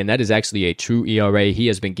 ERA, and that is actually a true ERA. He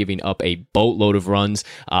has been giving up a boatload of runs,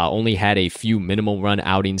 only had a few minimal run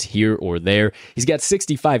outings here or there. He's got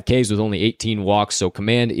 65 Ks with only 18 walks, so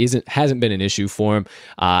command hasn't been an issue for him.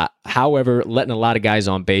 However, letting a lot of guys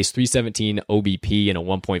on base, 317 OBP and a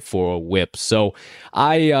 1.40 whip. So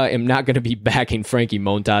I am not going to be backing Frankie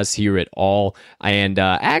Montas here at all. And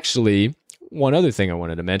actually, one other thing I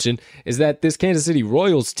wanted to mention is that this Kansas City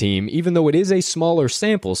Royals team, even though it is a smaller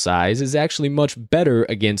sample size, is actually much better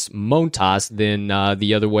against Montas than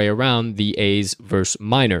the other way around, the A's versus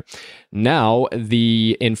Minor. Now,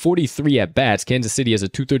 in 43 at-bats, Kansas City has a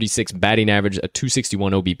 236 batting average, a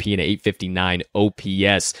 261 OBP, and an 859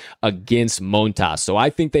 OPS against Montas. So I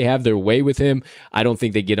think they have their way with him. I don't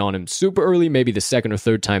think they get on him super early, maybe the second or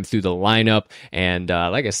third time through the lineup. And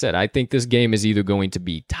like I said, I think this game is either going to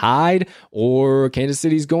be tied or Kansas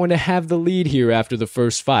City's going to have the lead here after the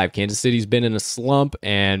first 5. Kansas City's been in a slump,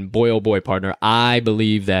 and boy, oh boy, partner, I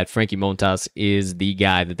believe that Frankie Montas is the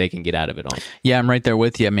guy that they can get out of it on. Yeah, I'm right there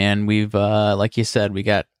with you, man. We've, like you said, we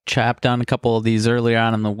got chopped on a couple of these earlier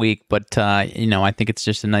on in the week, but I think it's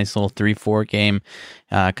just a nice little 3-4 game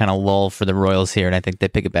kind of lull for the Royals here, and I think they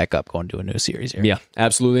pick it back up going to a new series here. Yeah,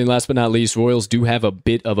 absolutely. And last but not least, Royals do have a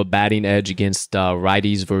bit of a batting edge against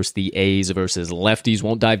righties versus the A's versus lefties.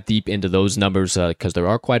 Won't dive deep into those numbers because there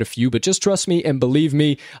are quite a few, but just trust me and believe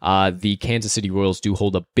me, the Kansas City Royals do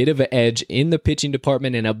hold a bit of an edge in the pitching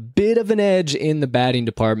department and a bit of an edge in the batting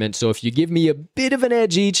department. So if you give me a bit of an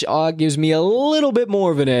edge each, gives me a little bit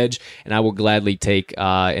more of an edge, and I will gladly take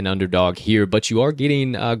an underdog here. But you are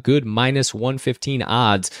getting good minus 115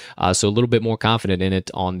 odds, so a little bit more confident in it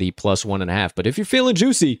on the plus 1.5. But if you're feeling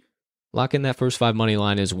juicy, lock in that first 5 money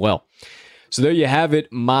line as well. So there you have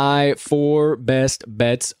it, my 4 best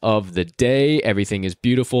bets of the day. Everything is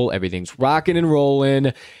beautiful. Everything's rocking and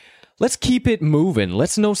rolling. Let's keep it moving.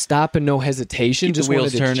 Let's no stop and no hesitation. Keep just the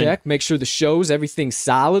wheels wanted to turning. check, make sure the show's everything's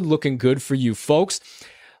solid, looking good for you folks.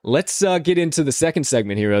 Let's get into the second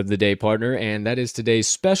segment here of the day, partner, and that is today's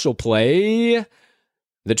special play,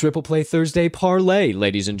 the Triple Play Thursday Parlay,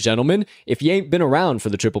 ladies and gentlemen. If you ain't been around for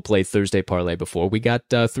the Triple Play Thursday Parlay before, we got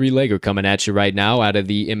 3-legger coming at you right now out of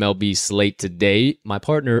the MLB slate today. My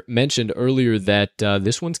partner mentioned earlier that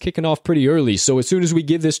this one's kicking off pretty early, so as soon as we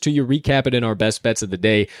give this to you, recap it in our best bets of the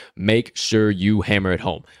day, make sure you hammer it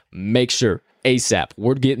home. Make sure, ASAP,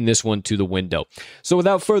 we're getting this one to the window. So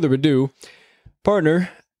without further ado, partner,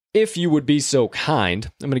 if you would be so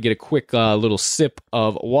kind, I'm going to get a quick little sip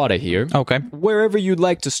of water here. Okay. Wherever you'd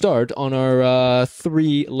like to start on our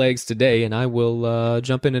 3 legs today, and I will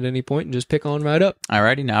jump in at any point and just pick on right up.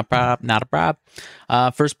 Alrighty, not a problem.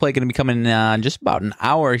 First play going to be coming in just about an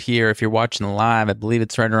hour here if you're watching live. I believe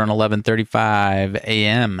it's right around 11:35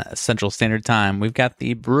 a.m. Central Standard Time. We've got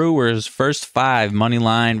the Brewers' first 5 money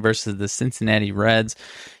line versus the Cincinnati Reds.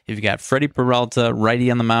 You've got Freddie Peralta,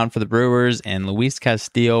 righty on the mound for the Brewers, and Luis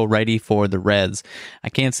Castillo, righty for the Reds. I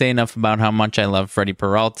can't say enough about how much I love Freddie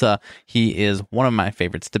Peralta. He is one of my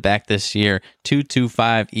favorites to back this year.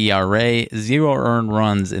 2.25 ERA, 0 earned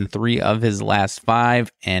runs in 3 of his last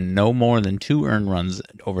 5, and no more than 2 earned runs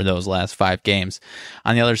over those last 5 games.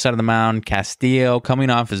 On the other side of the mound, Castillo, coming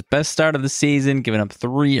off his best start of the season, giving up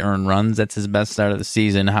 3 earned runs. That's his best start of the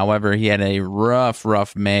season. However, he had a rough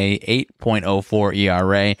May, 8.04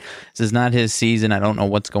 ERA. This is not his season. I don't know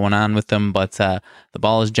what's going on with him, but the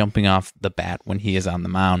ball is jumping off the bat when he is on the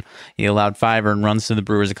mound. He allowed 5 earned runs to the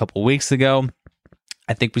Brewers a couple weeks ago.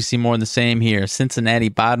 I think we see more of the same here. Cincinnati,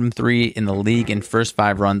 bottom 3 in the league in first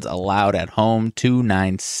 5 runs allowed at home,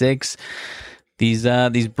 2.96.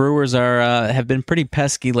 These Brewers have been pretty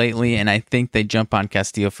pesky lately, and I think they jump on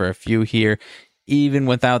Castillo for a few here. Even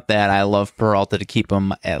without that, I love Peralta to keep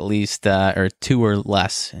him at least or 2 or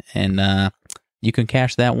less, and you can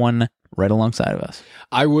cash that one right alongside of us.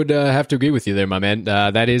 I would have to agree with you there, my man.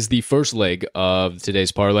 That is the first leg of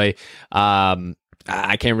today's parlay.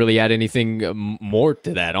 I can't really add anything more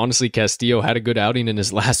to that. Honestly, Castillo had a good outing in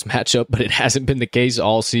his last matchup, but it hasn't been the case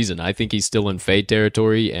all season. I think he's still in fade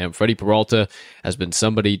territory, and Freddie Peralta has been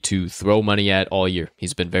somebody to throw money at all year.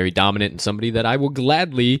 He's been very dominant and somebody that I will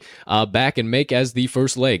gladly back and make as the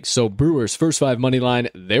first leg. So Brewers, first 5 money line,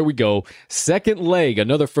 there we go. Second leg,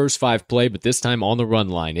 another first 5 play, but this time on the run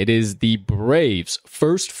line. It is the Braves'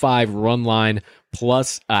 first 5 run line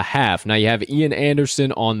plus a half. Now you have Ian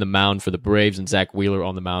Anderson on the mound for the Braves and Zach Wheeler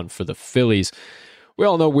on the mound for the Phillies. We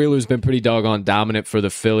all know Wheeler's been pretty doggone dominant for the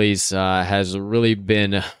Phillies, has really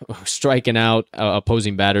been striking out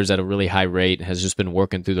opposing batters at a really high rate, has just been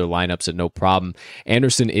working through their lineups at no problem.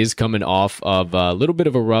 Anderson is coming off of a little bit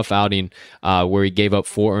of a rough outing where he gave up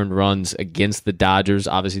 4 earned runs against the Dodgers.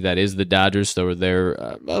 Obviously, that is the Dodgers, so they're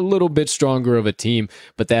a little bit stronger of a team,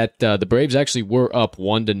 but that the Braves actually were up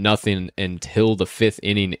 1-0 until the 5th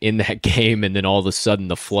inning in that game, and then all of a sudden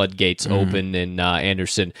the floodgates open, and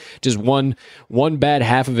Anderson just one bad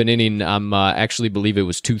half of an inning. Actually believe it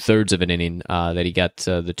was 2/3 of an inning that he got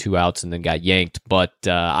the 2 outs and then got yanked. But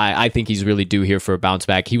I think he's really due here for a bounce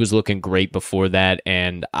back. He was looking great before that,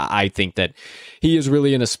 and I think that he is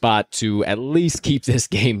really in a spot to at least keep this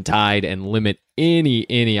game tied and limit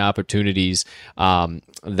any opportunities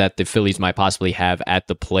that the Phillies might possibly have at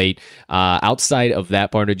the plate. Outside of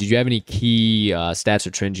that, partner, did you have any key stats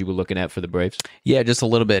or trends you were looking at for the Braves? Yeah, just a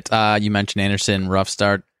little bit. You mentioned Anderson, rough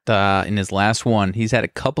start. In his last one, he's had a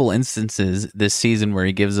couple instances this season where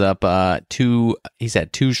he gives up 2. He's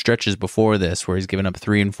had 2 stretches before this where he's given up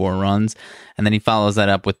 3 and 4 runs, and then he follows that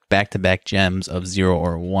up with back-to-back gems of 0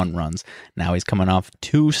 or 1 runs. Now he's coming off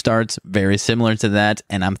 2 starts very similar to that,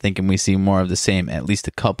 and I'm thinking we see more of the same, at least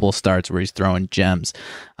a couple starts where he's throwing gems.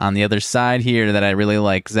 On the other side here that I really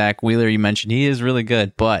like, Zach Wheeler, you mentioned he is really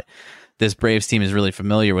good, but this Braves team is really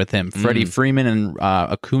familiar with him. Freddie Freeman and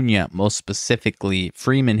Acuna, most specifically.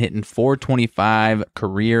 Freeman hitting 425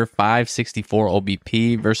 career, 564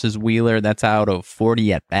 OBP versus Wheeler. That's out of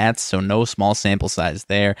 40 at-bats, so no small sample size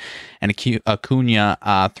there. And Acuna,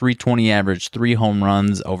 320 average, 3 home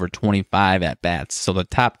runs over 25 at-bats. So the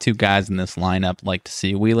top 2 guys in this lineup like to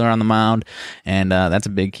see Wheeler on the mound, and that's a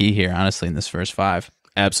big key here, honestly, in this first 5.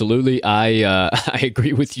 Absolutely. I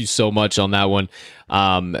agree with you so much on that one.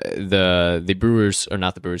 The Brewers, or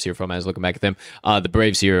not the Brewers here, from I was looking back at them. The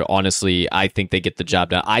Braves here, honestly, I think they get the job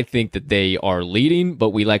done. I think that they are leading, but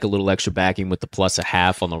we like a little extra backing with the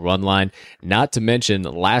 +0.5 on the run line. Not to mention,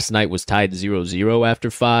 last night was tied 0-0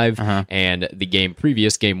 after 5, and the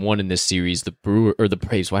previous game 1 in this series, the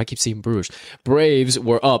Braves, why I keep saying Brewers? Braves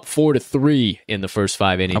were up 4-3 in the first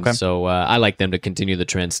 5 innings, Okay. so I like them to continue the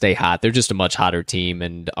trend, stay hot. They're just a much hotter team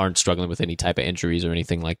and aren't struggling with any type of injuries or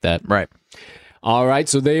anything like that. Right. All right,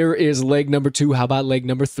 so there is leg number 2. How about leg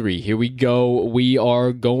number 3? Here we go. We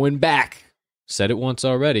are going back. Said it once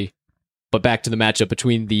already. But back to the matchup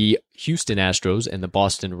between the Houston Astros and the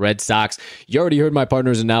Boston Red Sox. You already heard my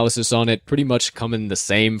partner's analysis on it. Pretty much coming the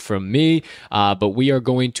same from me. But we are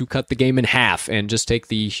going to cut the game in half and just take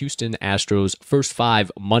the Houston Astros first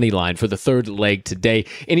 5 money line for the third leg today.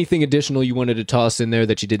 Anything additional you wanted to toss in there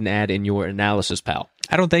that you didn't add in your analysis, pal?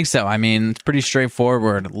 I don't think so. I mean, it's pretty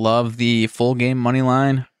straightforward. Love the full game money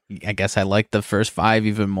line. I guess I like the first 5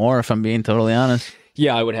 even more, if I'm being totally honest.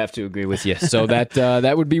 Yeah, I would have to agree with you. So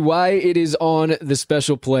that would be why it is on the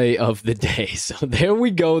special play of the day. So there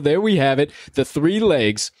we go. There we have it. The 3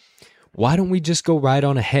 legs. Why don't we just go right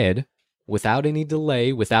on ahead without any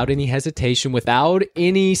delay, without any hesitation, without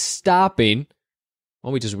any stopping? Why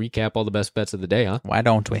don't we just recap all the best bets of the day, huh? Why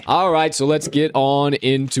don't we? All right, so let's get on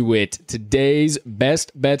into it. Today's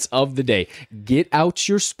best bets of the day. Get out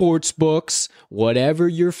your sports books, whatever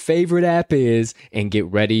your favorite app is, and get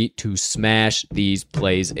ready to smash these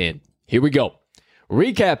plays in. Here we go.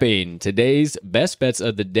 Recapping today's best bets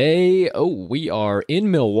of the day. Oh, we are in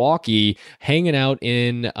Milwaukee, hanging out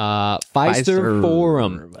in Fiserv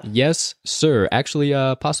Forum. Yes, sir. Actually,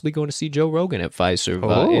 possibly going to see Joe Rogan at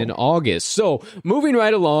Fiserv in August. So, moving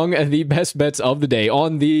right along, the best bets of the day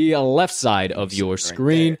on the left side of your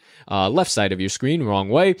screen. Left side of your screen, wrong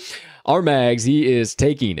way. Our Mags, he is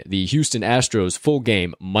taking the Houston Astros full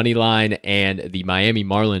game money line and the Miami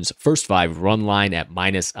Marlins first 5 run line at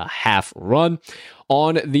 -0.5 run.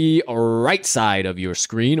 On the right side of your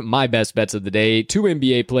screen, my best bets of the day, 2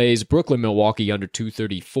 NBA plays, Brooklyn, Milwaukee under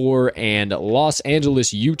 234 and Los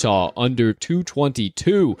Angeles, Utah under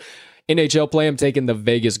 222. NHL play, I'm taking the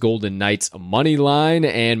Vegas Golden Knights money line,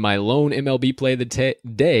 and my lone MLB play of the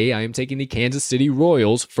day, I am taking the Kansas City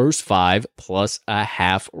Royals first 5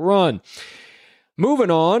 +0.5 run.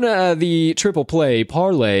 Moving on, the triple play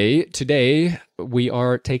parlay. Today, we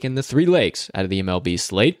are taking the 3 legs out of the MLB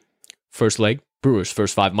slate. First leg, Brewers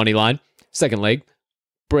first 5 money line. Second leg,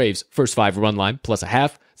 Braves first 5 run line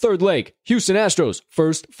 +0.5. Third leg, Houston Astros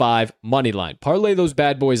first 5 money line. Parlay those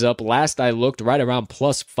bad boys up. Last I looked, right around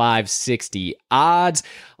 +560 odds.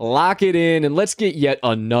 Lock it in, and let's get yet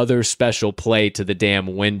another special play to the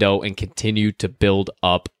damn window and continue to build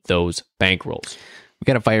up those bankrolls. We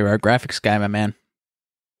got to fire our graphics guy, my man.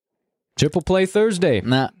 Triple play Thursday.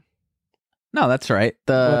 Nah. No, that's right.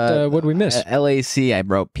 What did we miss? LAC, I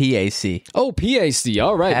wrote PAC. Oh, PAC.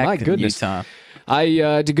 All right. Pack My goodness. Utah.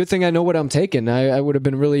 It's a good thing I know what I'm taking. I would have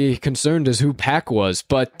been really concerned as who Pack was,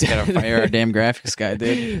 but Gotta fire our damn graphics guy,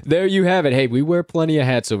 dude. there you have it. Hey, we wear plenty of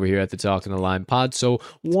hats over here at the Talking the Line pod, so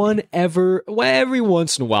every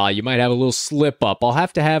once in a while, you might have a little slip up. I'll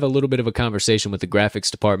have to have a little bit of a conversation with the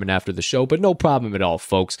graphics department after the show, but no problem at all,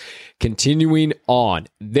 folks. Continuing on.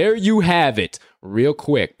 There you have it. Real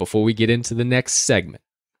quick, before we get into the next segment,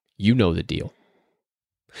 you know the deal.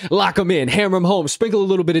 Lock them in, hammer them home, sprinkle a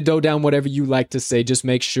little bit of dough down, whatever you like to say. Just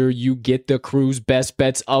make sure you get the crew's best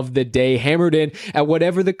bets of the day hammered in at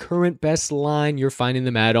whatever the current best line you're finding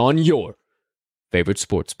them at on your favorite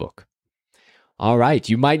sports book. All right,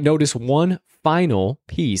 you might notice one final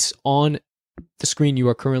piece on the screen you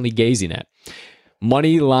are currently gazing at.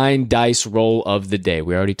 Money line dice roll of the day.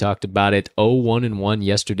 We already talked about it. 1-1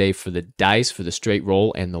 yesterday for the dice, for the straight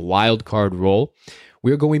roll and the wild card roll.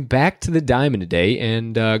 We're going back to the diamond today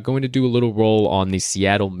and going to do a little roll on the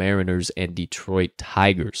Seattle Mariners and Detroit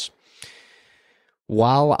Tigers.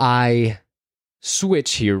 While I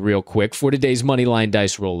switch here real quick for today's money line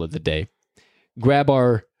dice roll of the day, grab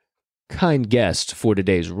our kind guest for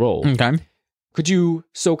today's roll. Okay. Could you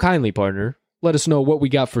so kindly, partner, let us know what we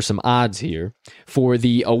got for some odds here for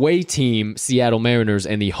the away team, Seattle Mariners,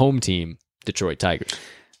 and the home team, Detroit Tigers?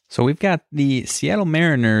 So we've got the Seattle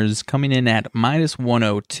Mariners coming in at minus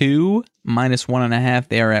 102, minus 1.5.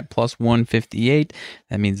 They are at plus 158.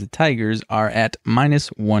 That means the Tigers are at minus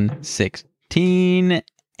 116.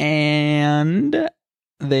 And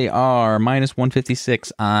they are minus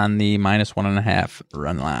 156 on the minus 1.5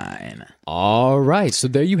 run line. All right, so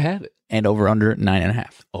there you have it. And over under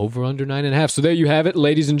 9.5. Over under 9.5. So there you have it,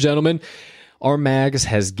 ladies and gentlemen. Our Mags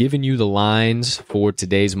has given you the lines for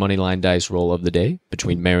today's Moneyline Dice roll of the day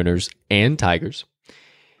between Mariners and Tigers.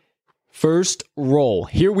 First roll.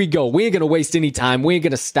 Here we go. We ain't going to waste any time. We ain't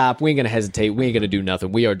going to stop. We ain't going to hesitate. We ain't going to do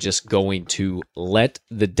nothing. We are just going to let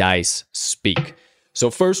the dice speak.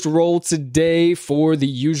 So first roll today for the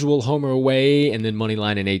usual homer away and then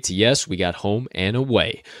Moneyline and ATS. We got home and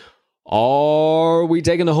away. Are we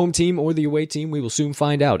taking the home team or the away team? We will soon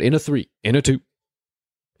find out. In a 3, in a 2,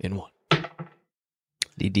 in 1.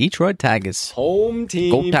 The Detroit Tigers. Home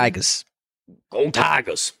team. Go Tigers. Go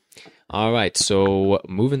Tigers. All right, so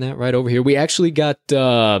moving that right over here. We actually got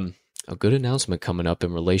a good announcement coming up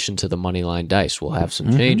in relation to the Moneyline Dice. We'll have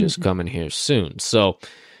some changes coming here soon. So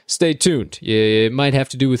stay tuned. It might have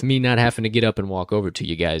to do with me not having to get up and walk over to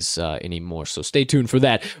you guys anymore. So stay tuned for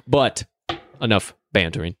that. But enough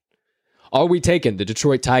bantering. Are we taking the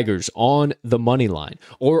Detroit Tigers on the money line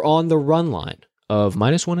or on the run line of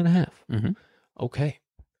minus 1.5? Mm-hmm. Okay.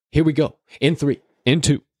 Here we go. In 3, in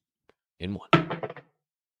 2, in 1.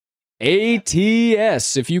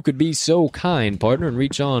 ATS, if you could be so kind, partner, and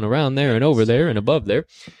reach on around there and over there and above there.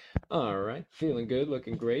 All right. Feeling good,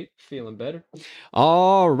 looking great, feeling better.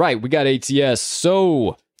 All right. We got ATS.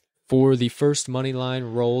 So for the first money line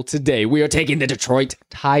roll today, we are taking the Detroit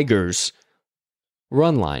Tigers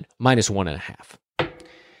run line minus 1.5.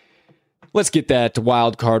 Let's get that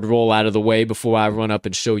wild card roll out of the way before I run up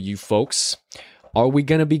and show you folks. Are we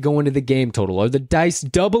going to be going to the game total? Are the dice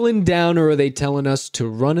doubling down, or are they telling us to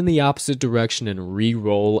run in the opposite direction and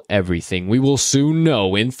re-roll everything? We will soon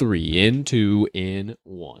know in 3, in 2, in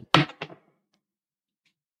 1.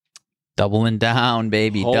 Doubling down,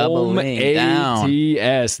 baby. Doubling down.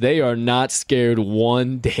 ATS. They are not scared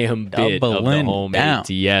one damn bit of the home down.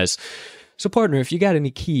 ATS. So, partner, if you got any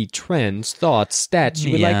key trends, thoughts, stats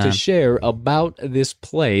you would like to share about this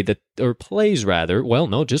play just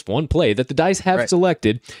one play that the dice have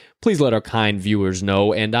selected, please let our kind viewers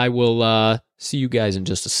know, and I will see you guys in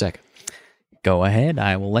just a second. Go ahead.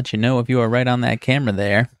 I will let you know if you are right on that camera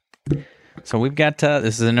there. So we've got,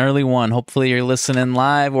 this is an early one. Hopefully you're listening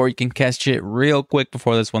live, or you can catch it real quick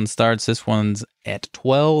before this one starts. This one's at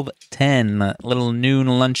 12:10, little noon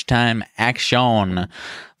lunchtime action.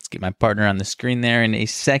 Get my partner on the screen there in a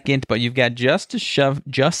second, but you've got Justice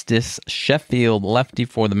Sheffield, lefty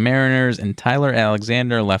for the Mariners, and Tyler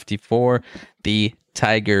Alexander, lefty for the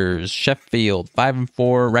Tigers. Sheffield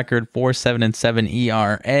 5-4 record, 4.77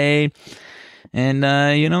 ERA, and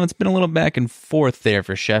it's been a little back and forth there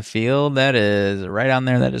for Sheffield. That is right on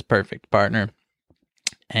there. That is perfect, partner.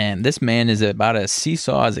 And this man is about as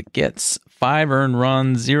seesaw as it gets. 5 earned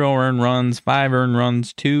runs, 0 earned runs, 5 earned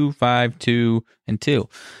runs, 2, 5, 2, and 2.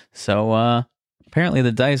 So apparently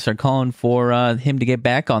the dice are calling for him to get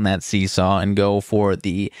back on that seesaw and go for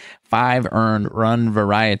the 5 earned run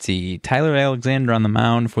variety. Tyler Alexander on the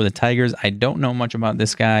mound for the Tigers. I don't know much about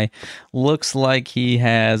this guy. Looks like he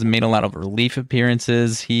has made a lot of relief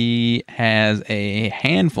appearances. He has a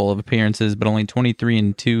handful of appearances, but only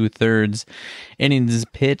 23 2/3 innings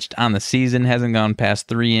pitched on the season. Hasn't gone past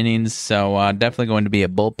 3 innings, so definitely going to be a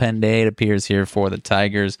bullpen day, it appears, here for the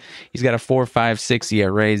Tigers. He's got a 4.56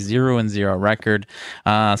 ERA, 0-0 record.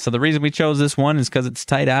 So the reason we chose this one is because it's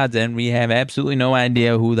tight odds, and we have absolutely no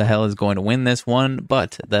idea who the hell is going to win this one,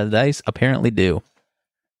 but the dice apparently do.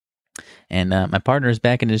 And my partner is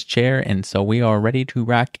back in his chair, and so we are ready to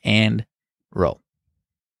rock and roll.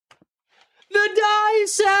 The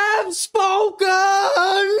dice have spoken!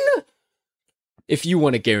 If you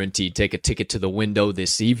want to guaranteed take a ticket to the window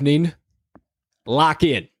this evening, lock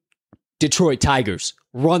in. Detroit Tigers,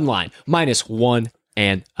 run line, minus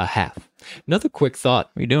 1.5. Another quick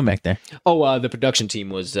thought. What are you doing back there? Oh, the production team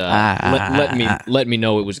was let me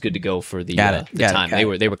know it was good to go for the time.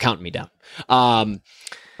 They were counting me down.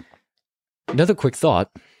 Another quick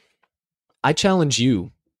thought. I challenge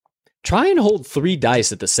you. Try and hold 3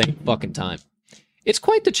 dice at the same fucking time. It's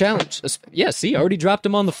quite the challenge. Yeah, see, I already dropped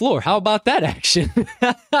them on the floor. How about that action?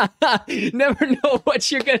 Never know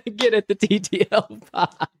what you're going to get at the TTL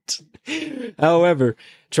pot. However,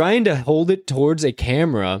 trying to hold it towards a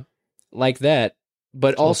camera like that,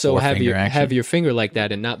 but also have your finger like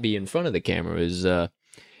that and not be in front of the camera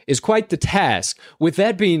is quite the task. With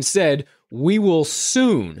that being said, we will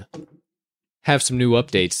soon have some new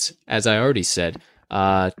updates, as I already said.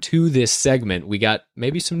 to this segment. We got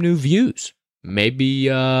maybe some new views, maybe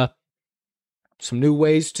some new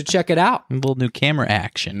ways to check it out. A little new camera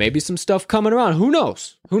action. Maybe some stuff coming around. Who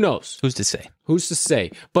knows? Who knows? Who's to say? Who's to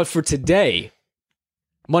say? But for today,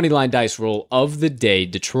 Moneyline dice roll of the day,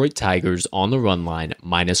 Detroit Tigers on the run line,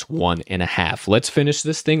 -1.5. Let's finish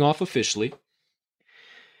this thing off officially.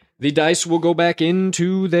 The dice will go back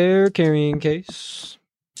into their carrying case.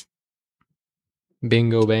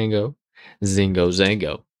 Bingo, bango. Zingo,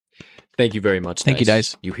 zango. Thank you very much, Thank you,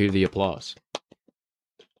 Dice. You hear the applause.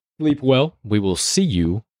 Sleep well. We will see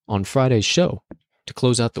you on Friday's show to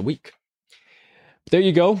close out the week. There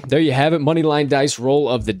you go. There you have it. Moneyline dice roll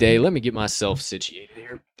of the day. Let me get myself situated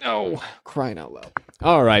here. Oh, crying out loud.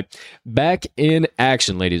 All right. Back in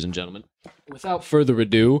action, ladies and gentlemen. Without further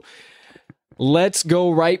ado, let's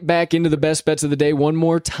go right back into the best bets of the day one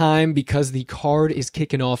more time because the card is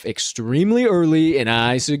kicking off extremely early, and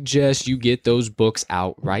I suggest you get those books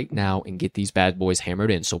out right now and get these bad boys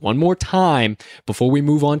hammered in. So one more time before we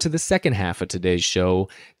move on to the second half of today's show,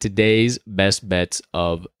 today's best bets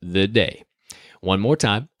of the day. One more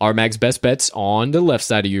time, RMAG's best bets on the left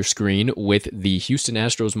side of your screen with the Houston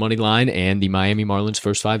Astros money line and the Miami Marlins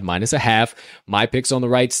first five -0.5. My picks on the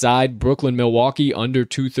right side, Brooklyn, Milwaukee under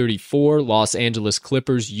 234, Los Angeles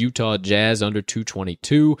Clippers, Utah Jazz under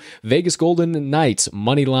 222, Vegas Golden Knights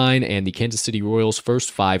money line and the Kansas City Royals first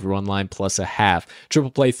five run line +0.5. Triple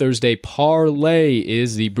Play Thursday parlay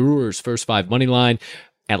is the Brewers first five money line,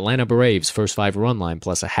 Atlanta Braves first five run line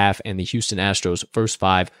 +0.5, and the Houston Astros first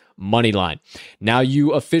five money line. Now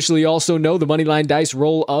you officially also know the money line dice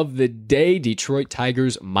roll of the day, Detroit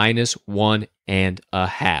Tigers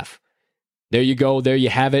 -1.5. There you go. There you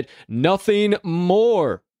have it. Nothing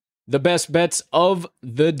more. The best bets of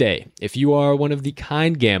the day. If you are one of the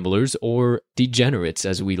kind gamblers or degenerates,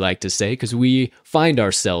 as we like to say, because we find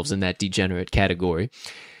ourselves in that degenerate category,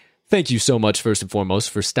 thank you so much, first and foremost,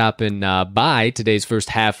 for stopping by today's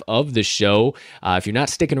first half of the show. If you're not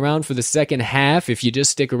sticking around for the second half, if you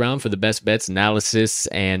just stick around for the best bets, analysis,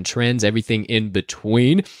 and trends, everything in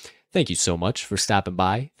between, thank you so much for stopping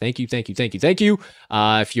by. Thank you, thank you, thank you, thank you.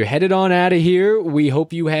 If you're headed on out of here, we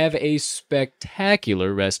hope you have a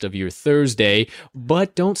spectacular rest of your Thursday,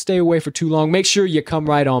 but don't stay away for too long. Make sure you come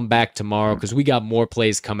right on back tomorrow because we got more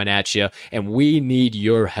plays coming at you, and we need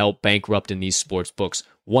your help bankrupting these sports books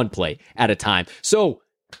one play at a time. So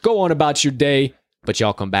go on about your day, but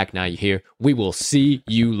y'all come back now, you hear? We will see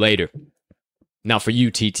you later. Now for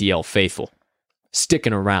you, TTL faithful,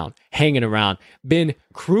 sticking around, hanging around, been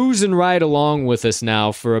cruising right along with us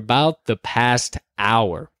now for about the past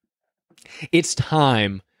hour. It's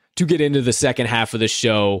time to get into the second half of the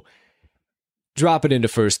show, drop it into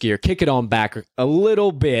first gear, kick it on back a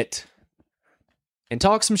little bit, and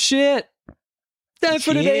talk some shit. Time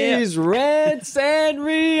for today's rants and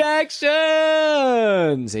reactions.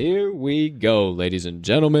 Here we go, ladies and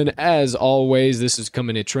gentlemen. As always, this is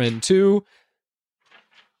coming in trend 2.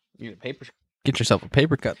 Get yourself a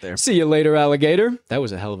paper cut there. See you later, alligator. That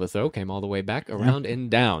was a hell of a throw. Came all the way back, around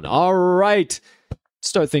and down. All right.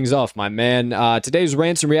 Start things off, my man. Today's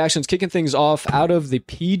rants and reactions, kicking things off out of the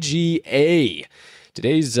PGA.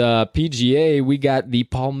 Today's PGA, we got the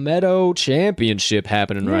Palmetto Championship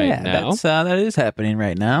happening right now. That is happening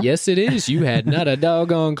right now. Yes, it is. You had not a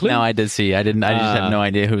doggone clue. No, I did see. I didn't. I just have no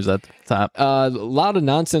idea who's at the top. A lot of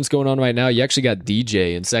nonsense going on right now. You actually got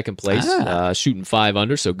DJ in second place, shooting 5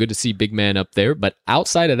 under. So good to see big man up there. But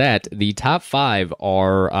outside of that, the top 5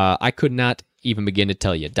 are I could not even begin to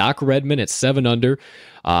tell you. Doc Redman at 7 under,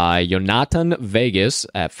 Jonathan Vegas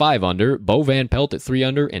at 5 under, Bo Van Pelt at 3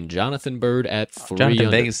 under, and Jonathan Bird at 3 Jonathan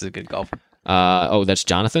under. Vegas is a good golfer. That's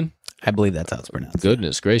Jonathan? I believe that's how it's pronounced.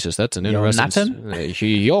 Goodness gracious, that's an interesting... Jonathan?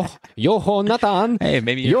 Hey,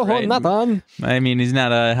 maybe you're right. Jonathan. I mean, he's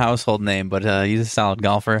not a household name, but he's a solid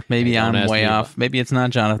golfer. Maybe I'm way off. Maybe it's not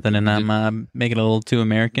Jonathan, and I'm making it a little too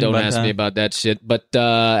American. Don't ask me about that shit. But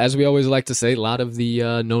as we always like to say, a lot of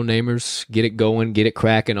the no-namers get it going, get it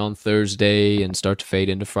cracking on Thursday, and start to fade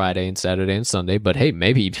into Friday and Saturday and Sunday. But hey,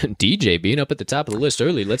 maybe DJ being up at the top of the list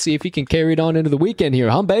early. Let's see if he can carry it on into the weekend here,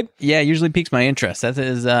 huh, babe? Yeah, usually piques my interest. That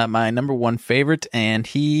is my number one favorite, and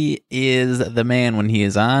he is the man when he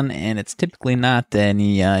is on, and it's typically not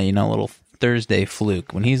any little Thursday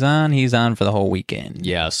fluke. When he's on for the whole weekend.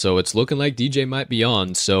 Yeah, so it's looking like DJ might be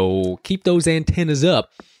on, so keep those antennas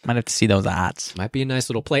up. Might have to see those odds. Might be a nice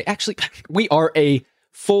little play. Actually, we are a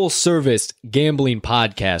full-service gambling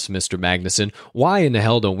podcast, Mr. Magnuson. Why in the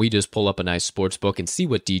hell don't we just pull up a nice sports book and see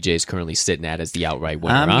what DJ is currently sitting at as the outright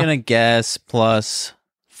winner? I'm going to guess plus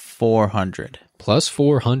 400. Plus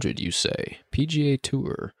 400, you say. PGA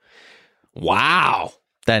Tour. Wow.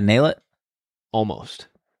 Did I nail it? Almost.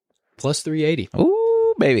 Plus 380.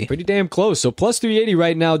 Ooh, baby. Pretty damn close. So plus 380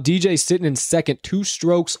 right now. DJ sitting in second, 2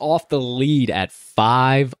 strokes off the lead at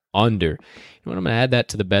 5 under. You know what? I'm going to add that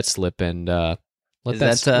to the bet slip and let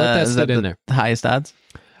that sit in there. Highest odds?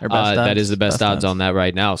 Or best odds? That is the best odds on that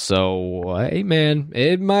right now. So, hey, man,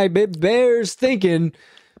 it bears thinking.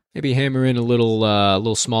 Maybe hammer in a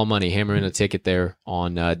little small money, hammer in a ticket there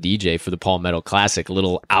on DJ for the Palmetto Classic, a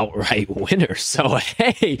little outright winner. So,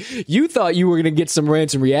 hey, you thought you were going to get some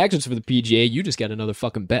rants and reactions for the PGA. You just got another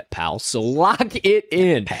fucking bet, pal. So lock it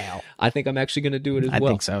in. Pal. I think I'm actually going to do it as well. I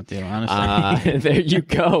think so, too, honestly. There you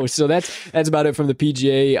go. So that's about it from the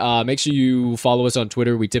PGA. Make sure you follow us on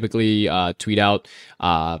Twitter. We typically tweet out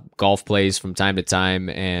golf plays from time to time.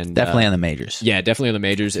 And definitely on the majors. Yeah, definitely on the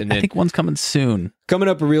majors. And then, I think one's coming soon. Coming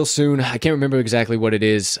up real soon. I can't remember exactly what it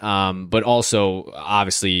is, but also,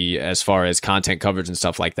 obviously, as far as content coverage and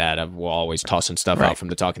stuff like that, we'll always tossing stuff out from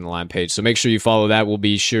the Talking the Line page. So make sure you follow that. We'll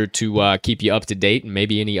be sure to keep you up to date and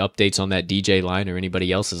maybe any updates on that DJ line or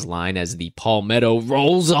anybody else's line as the Palmetto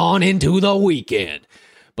rolls on into the weekend.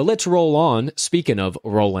 But let's roll on, speaking of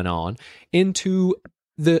rolling on, into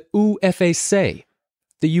the UFC,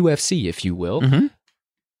 the UFC, if you will. Mm-hmm.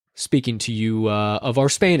 Speaking to you of our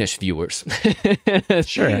Spanish viewers.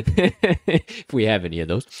 Sure. If we have any of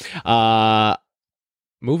those.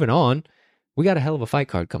 Moving on, we got a hell of a fight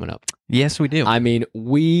card coming up. Yes, we do. I mean,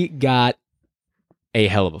 we got a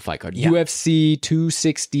hell of a fight card. Yeah. UFC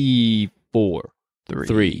 264.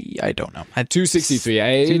 Three. I don't know. 263.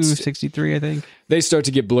 263, I think. They start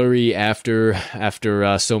to get blurry after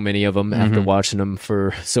so many of them, after watching them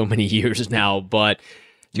for so many years now, but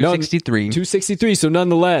 263. 263. So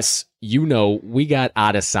nonetheless, we got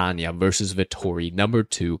Adesanya versus Vettori, number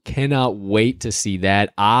 2. Cannot wait to see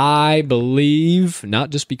that. I believe, not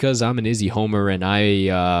just because I'm an Izzy homer and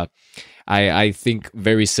I think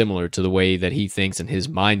very similar to the way that he thinks and his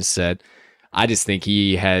mindset. I just think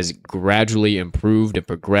he has gradually improved and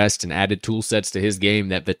progressed and added tool sets to his game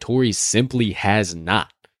that Vettori simply has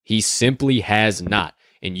not. He simply has not.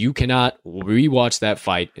 And you cannot rewatch that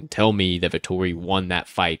fight and tell me that Vettori won that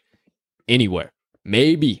fight anywhere.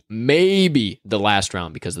 Maybe the last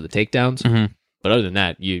round because of the takedowns. Mm-hmm. But other than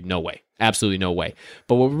that, no way. Absolutely no way.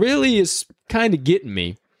 But what really is kind of getting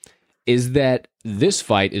me is that this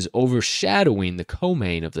fight is overshadowing the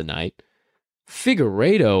co-main of the night,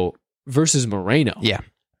 Figueiredo versus Moreno. Yeah.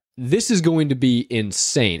 This is going to be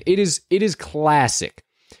insane. It is classic.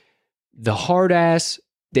 The hard-ass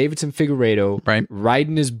Davidson Figueiredo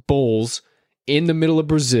riding his bulls in the middle of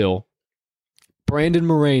Brazil. Brandon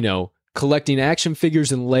Moreno collecting action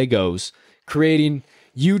figures and Legos, creating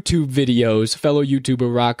YouTube videos, fellow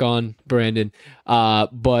YouTuber, rock on, Brandon,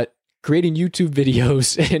 but creating YouTube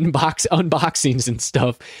videos and unboxings and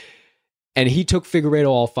stuff. And he took Figueiredo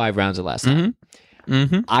all 5 rounds of last time.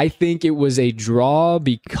 Mm-hmm. I think it was a draw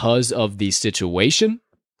because of the situation,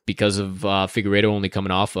 because of Figueiredo only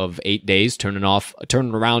coming off of 8 days, turning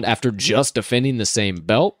around after just defending the same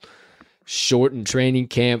belt. Shortened training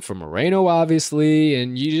camp for Moreno, obviously,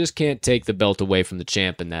 and you just can't take the belt away from the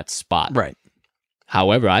champ in that spot. Right.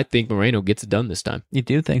 However, I think Moreno gets it done this time. You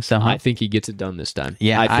do think so, huh? I think he gets it done this time.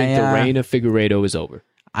 Yeah, I think the reign of Figueiredo is over.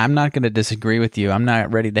 I'm not going to disagree with you. I'm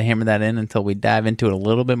not ready to hammer that in until we dive into it a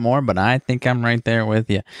little bit more, but I think I'm right there with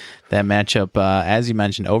you. That matchup, as you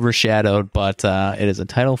mentioned, overshadowed, but it is a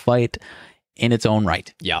title fight in its own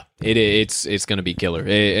right. Yeah, it's going to be killer.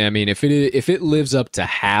 I mean, if it lives up to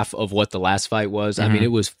half of what the last fight was, I mean,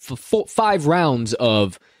 it was 5 rounds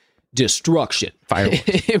of destruction. Fireworks.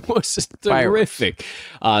 It was terrific.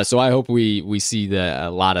 So I hope we see a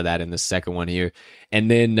lot of that in the second one here. And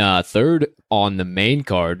then third on the main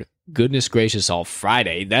card, goodness gracious, all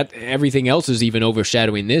Friday. That everything else is even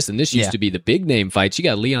overshadowing this, and this used to be the big name fights. You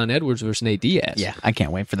got Leon Edwards versus Nate Diaz. Yeah, I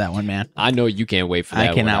can't wait for that one, man. I know you can't wait for that one.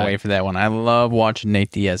 I cannot wait for that one. I love watching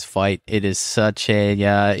Nate Diaz fight. It is such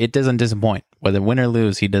it doesn't disappoint. Whether win or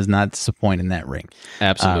lose, he does not disappoint in that ring.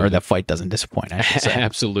 Absolutely. Or that fight doesn't disappoint, I should say.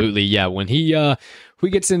 Absolutely, yeah. When he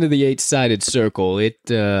gets into the 8-sided circle,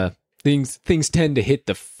 things tend to hit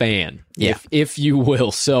the fan, if you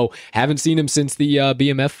will. So haven't seen him since the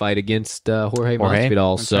BMF fight against Jorge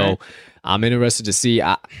Masvidal. So right. I'm interested to see.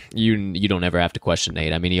 You don't ever have to question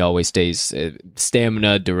Nate. I mean, he always stays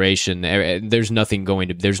stamina, duration. There's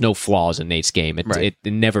no flaws in Nate's game. It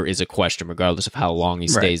never is a question, regardless of how long he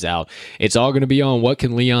stays out. It's all going to be on what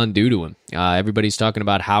can Leon do to him. Everybody's talking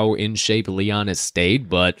about how in shape Leon has stayed,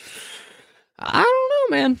 but I don't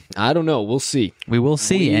know, man. I don't know. We'll see. We will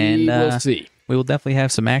see. We'll see. we will definitely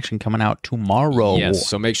have some action coming out tomorrow. Yes,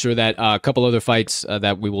 so make sure that a couple other fights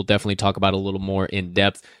that we will definitely talk about a little more in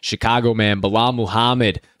depth. Chicago man, Bilal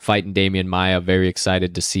Muhammad fighting Damian Maia. Very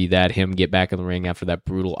excited to see that, him get back in the ring after that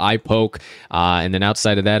brutal eye poke. And then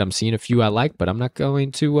outside of that, I'm seeing a few I like, but I'm not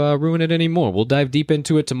going to ruin it anymore. We'll dive deep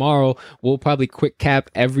into it tomorrow. We'll probably quick cap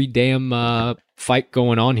every damn fight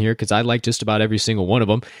going on here because I like just about every single one of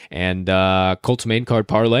them. And Colts main card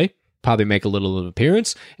parlay, probably make a little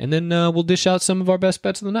appearance, and then we'll dish out some of our best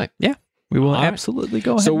bets of the night. Yeah, we will absolutely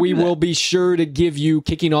go ahead. So we will be sure to give you,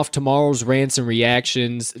 kicking off tomorrow's rants and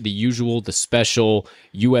reactions, the usual, the special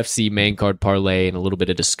UFC main card parlay, and a little bit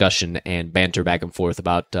of discussion and banter back and forth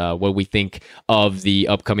about what we think of the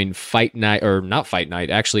upcoming fight night, or not fight night,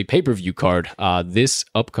 actually pay-per-view card this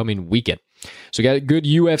upcoming weekend. So we got a good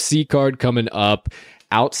UFC card coming up.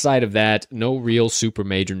 Outside of that, no real super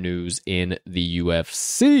major news in the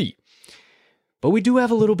UFC. But we do have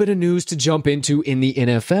a little bit of news to jump into in the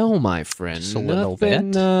NFL, my friend. Just a little bit.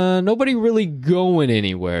 Nobody really going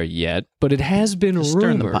anywhere yet, but it has been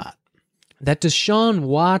rumored that Deshaun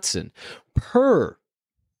Watson, per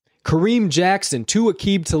Kareem Jackson to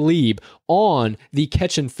Aqib Talib on the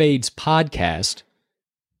Catch and Fades podcast,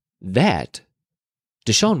 that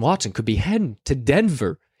Deshaun Watson could be heading to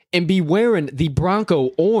Denver and be wearing the Bronco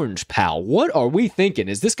orange, pal. What are we thinking?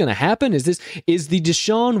 Is this going to happen? Is the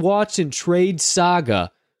Deshaun Watson trade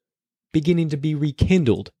saga beginning to be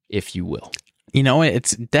rekindled, if you will? You know,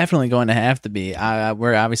 it's definitely going to have to be.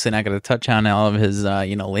 We're obviously not going to touch on all of his,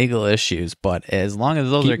 legal issues, but as long as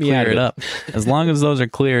those are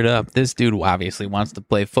cleared up, this dude obviously wants to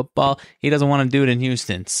play football. He doesn't want to do it in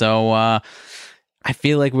Houston. So, I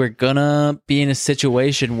feel like we're gonna be in a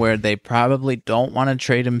situation where they probably don't want to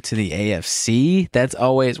trade him to the AFC. That's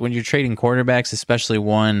always, when you're trading quarterbacks, especially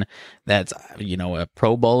one that's, a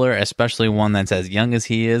Pro Bowler, especially one that's as young as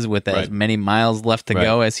he is with as many miles left to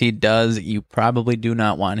go as he does, you probably do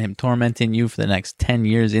not want him tormenting you for the next 10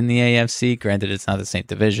 years in the AFC. Granted, it's not the same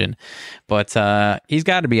division, but he's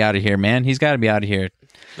got to be out of here, man. He's got to be out of here.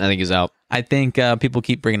 I think he's out. I think people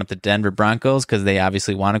keep bringing up the Denver Broncos because they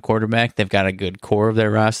obviously want a quarterback. They've got a good core of their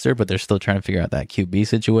roster, but they're still trying to figure out that QB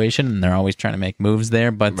situation, and they're always trying to make moves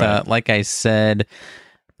there. But like I said,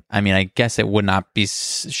 I guess it would not be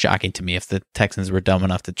shocking to me if the Texans were dumb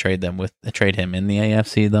enough to trade him in the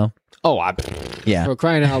AFC, though. Oh, yeah. For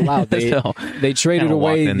crying out loud, they traded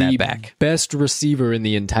away the best receiver in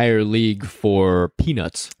the entire league for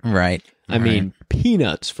peanuts. Right. I mean,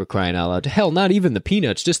 peanuts, for crying out loud. Hell, not even the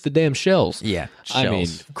peanuts, just the damn shells. Yeah, shells. I mean,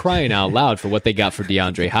 crying out loud for what they got for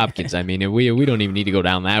DeAndre Hopkins. I mean, we don't even need to go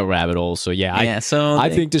down that rabbit hole. So, I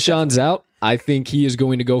think Deshaun's out. I think he is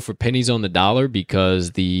going to go for pennies on the dollar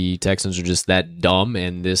because the Texans are just that dumb,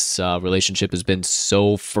 and this relationship has been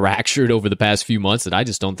so fractured over the past few months that I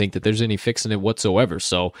just don't think that there's any fixing it whatsoever.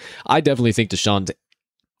 So, I definitely think Deshaun's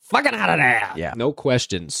fucking out of there. Yeah. No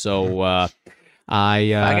question. So,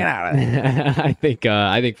 I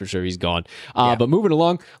think for sure he's gone. But moving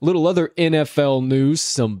along, little other NFL news,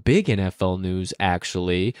 some big NFL news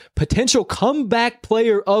actually. Potential comeback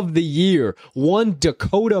player of the year, one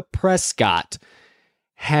Dakota Prescott,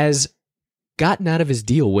 has gotten out of his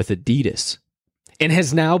deal with Adidas and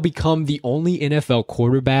has now become the only NFL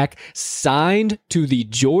quarterback signed to the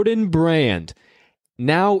Jordan brand.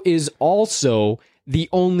 Now is also the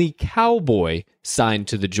only Cowboy signed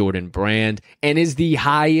to the Jordan brand, and is the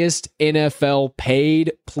highest NFL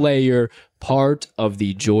paid player, part of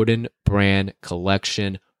the Jordan brand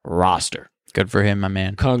collection roster. Good for him, my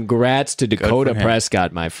man. Congrats to Dakota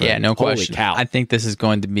Prescott, my friend. Yeah, no question. Holy cow. I think this is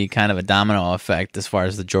going to be kind of a domino effect as far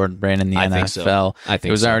as the Jordan brand in the NFL. I think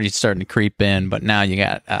it was already starting to creep in, but now you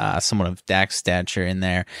got someone of Dak's stature in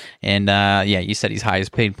there. And you said he's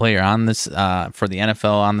highest paid player on this for the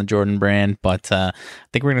NFL on the Jordan brand, but I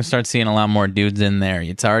think we're going to start seeing a lot more dudes in there.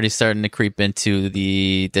 It's already starting to creep into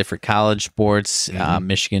the different college sports.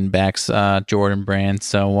 Michigan backs Jordan brand.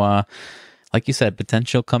 So, like you said,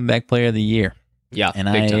 potential comeback player of the year. Yeah, and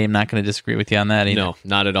I am not going to disagree with you on that either. No,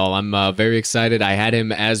 not at all. I'm very excited. I had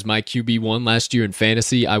him as my QB1 last year in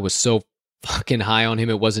fantasy. I was so fucking high on him,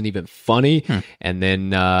 it wasn't even funny. And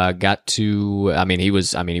then he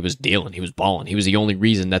was dealing, he was balling. He was the only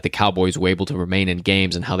reason that the Cowboys were able to remain in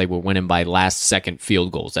games and how they were winning by last second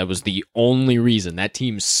field goals. That was the only reason. That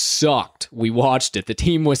team sucked. We watched it. The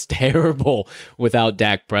team was terrible without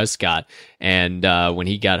Dak Prescott. And when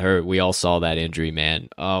he got hurt, we all saw that injury, man.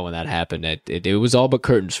 Oh, when that happened, it was all but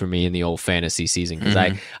curtains for me in the old fantasy season,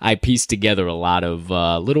 because I pieced together a lot of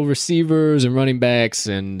little receivers and running backs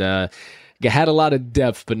and had a lot of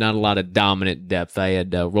depth, but not a lot of dominant depth. I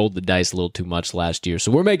had rolled the dice a little too much last year.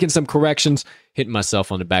 So we're making some corrections, hitting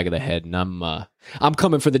myself on the back of the head, and I'm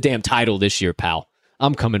coming for the damn title this year, pal.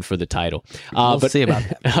 I'm coming for the title. We'll see about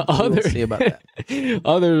that. We'll see about that.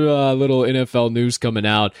 Other little NFL news coming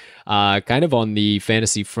out, kind of on the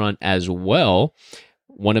fantasy front as well.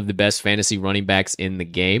 One of the best fantasy running backs in the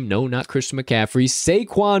game. No, not Christian McCaffrey.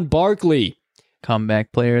 Saquon Barkley.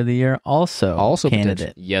 Comeback player of the year, also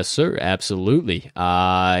candidate. Yes, sir, absolutely.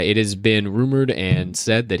 It has been rumored and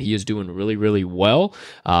said that he is doing really, really well.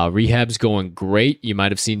 Rehab's going great. You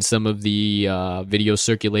might have seen some of the videos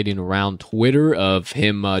circulating around Twitter of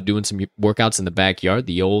him doing some workouts in the backyard.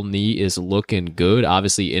 The old knee is looking good.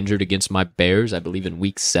 Obviously injured against my Bears, I believe in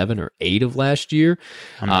week 7 or 8 of last year.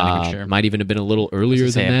 I'm not even sure. Might even have been a little earlier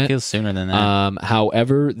than that. It feels sooner than that.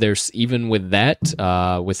 However, there's even with that,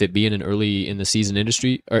 with it being an early in the season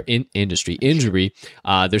injury,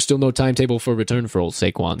 there's still no timetable for return for old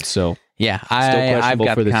Saquon. So yeah, I've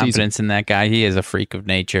got confidence in that guy. He is a freak of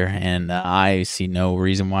nature, and I see no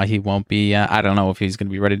reason why he won't be. I don't know if he's going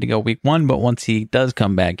to be ready to go week 1, but once he does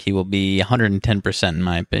come back, he will be 110% in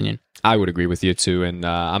my opinion. I would agree with you too, and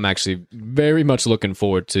I'm actually very much looking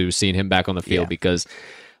forward to seeing him back on the field because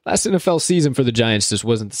last NFL season for the Giants just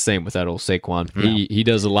wasn't the same without old Saquon. No. He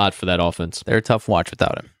does a lot for that offense. They're a tough watch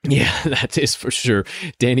without him. Yeah, that is for sure.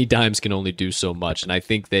 Danny Dimes can only do so much, and I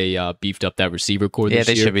think they beefed up that receiver core this year. Yeah,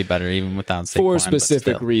 they should be better even without Saquon. For a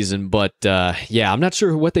specific reason, but I'm not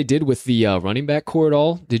sure what they did with the running back core at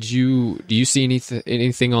all. Do you see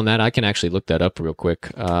anything on that? I can actually look that up real quick.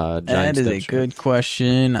 That is a good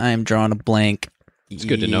question. I am drawing a blank. It's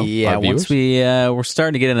good to know. Yeah, once we're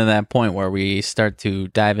starting to get into that point where we start to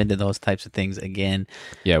dive into those types of things again.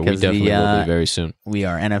 Yeah, we definitely will be very soon. We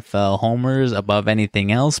are NFL homers above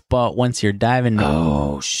anything else, but once you're diving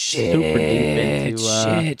super deep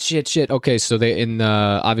into shit. Okay, so they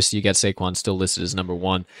obviously you got Saquon still listed as number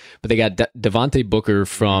 1, but they got Devontae Booker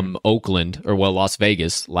from Oakland Las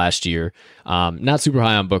Vegas last year. Not super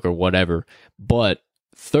high on Booker, whatever, but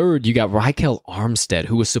third you got Rykel Armstead,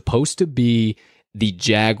 who was supposed to be the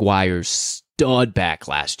Jaguars stud back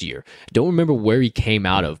last year. Don't remember where he came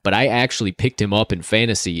out of, but I actually picked him up in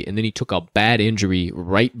fantasy, and then he took a bad injury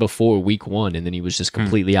right before week 1, and then he was just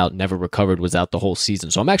completely out, never recovered, was out the whole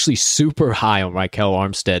season. So I'm actually super high on Rykel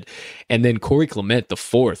Armstead. And then Corey Clement, the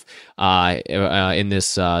 4th, in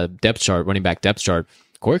this depth chart, running back depth chart.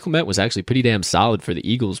 Corey Clement was actually pretty damn solid for the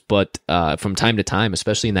Eagles, but from time to time,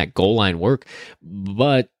 especially in that goal line work,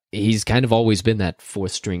 but he's kind of always been that 4th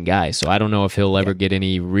string guy. So I don't know if he'll ever get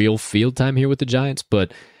any real field time here with the Giants,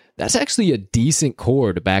 but that's actually a decent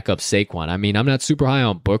core to back up Saquon. I mean, I'm not super high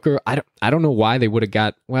on Booker. I don't know why they would have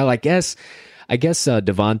got, well, I guess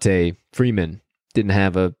Devontae Freeman didn't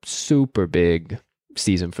have a super big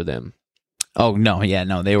season for them. Oh, no,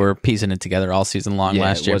 they were piecing it together all season long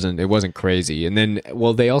last year. It wasn't crazy. And then,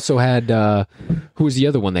 well, they also had, who was the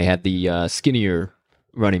other one? They had the skinnier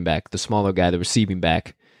running back, the smaller guy, the receiving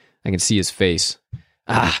back. I can see his face.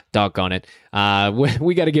 Doggone it.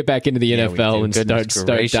 We got to get back into the NFL and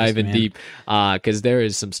start diving deep because there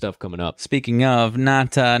is some stuff coming up. Speaking of,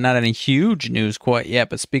 not any huge news quite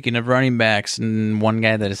yet, but speaking of running backs, and one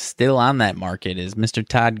guy that is still on that market is Mr.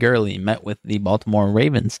 Todd Gurley. Met with the Baltimore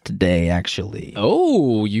Ravens today, actually.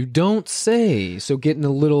 Oh, you don't say. So getting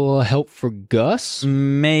a little help for Gus?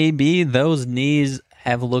 Maybe. Those knees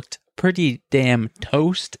have looked pretty damn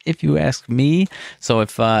toast, if you ask me. So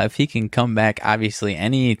if he can come back, obviously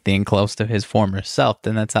anything close to his former self,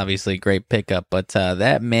 then that's obviously a great pickup. But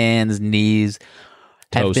that man's knees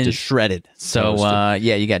have been shredded. So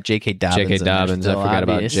you got J.K. Dobbins. J.K. Dobbins, I forgot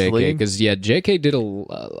about J.K. because J.K. did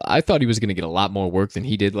I thought he was going to get a lot more work than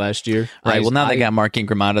he did last year. Right. Well, now they got Mark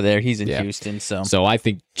Ingram out of there. He's in Houston. So I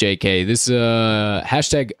think J.K. This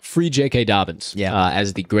hashtag free J.K. Dobbins.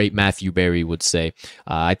 As the great Matthew Berry would say.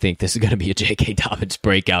 I think this is going to be a J.K. Dobbins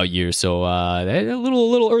breakout year. So a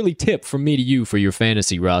little early tip from me to you for your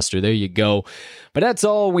fantasy roster. There you go. But that's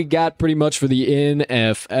all we got pretty much for the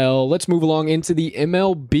NFL. Let's move along into the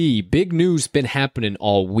MLB. Big news been happening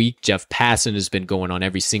all week. Jeff Passan has been going on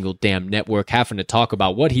every single damn network, having to talk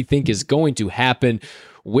about what he think is going to happen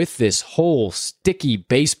with this whole sticky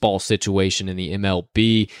baseball situation in the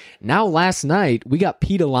MLB. Now, last night, we got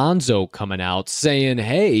Pete Alonso coming out saying,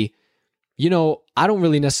 hey, I don't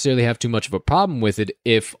really necessarily have too much of a problem with it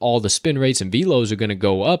if all the spin rates and velos are going to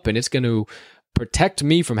go up and it's going to protect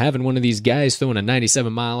me from having one of these guys throwing a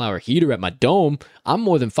 97-mile-an-hour heater at my dome, I'm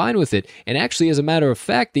more than fine with it. And actually, as a matter of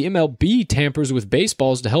fact, the MLB tampers with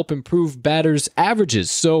baseballs to help improve batters' averages.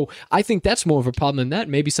 So I think that's more of a problem than that.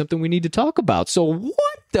 Maybe something we need to talk about. So what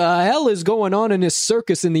the hell is going on in this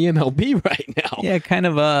circus in the MLB right now? Yeah, kind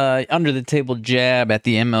of a under-the-table jab at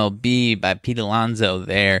the MLB by Pete Alonso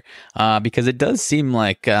there, because it does seem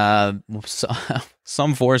like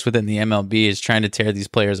some force within the MLB is trying to tear these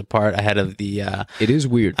players apart ahead of the it is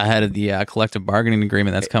weird. Ahead of the collective bargaining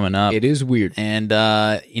agreement that's coming up. It is weird. And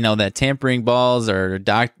that tampering balls or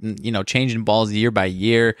changing balls year by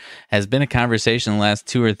year has been a conversation in the last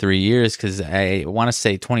 2 or 3 years, because I want to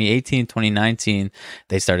say 2018, 2019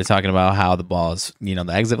 they started talking about how the balls, the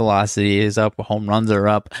exit velocity is up, home runs are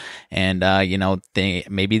up, and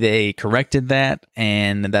they corrected that,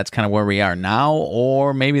 and that's kind of where we are now,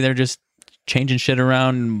 or maybe they're just changing shit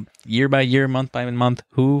around year by year, month by month.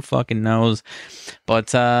 Who fucking knows?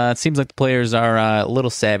 But it seems like the players are a little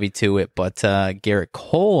savvy to it. But Garrett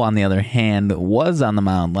Cole, on the other hand, was on the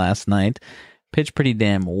mound last night, pitched pretty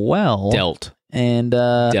damn well. Dealt.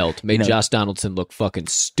 Made Josh Donaldson look fucking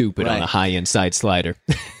stupid on a high inside slider.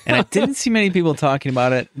 And I didn't see many people talking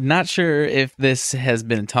about it. Not sure if this has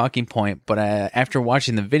been a talking point, but after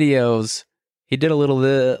watching the videos, he did a little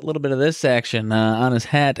bit of this action on his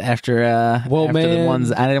hat after the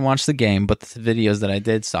ones. I didn't watch the game, but the videos that I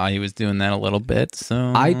did saw, he was doing that a little bit.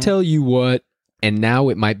 So I tell you what, and now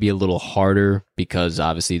it might be a little harder because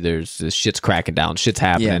obviously there's shit's cracking down, shit's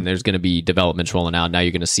happening. Yeah. There's going to be developments rolling out. Now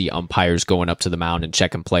you're going to see umpires going up to the mound and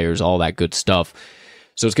checking players, all that good stuff.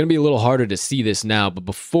 So it's going to be a little harder to see this now. But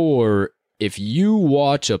before, if you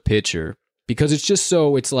watch a pitcher, because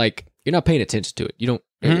it's like you're not paying attention to it. You don't.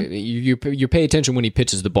 Mm-hmm. You pay attention when he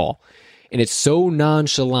pitches the ball, and it's so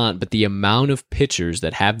nonchalant. But the amount of pitchers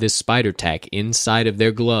that have this spider tack inside of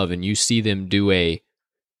their glove, and you see them do a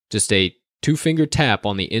 2-finger tap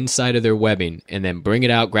on the inside of their webbing, and then bring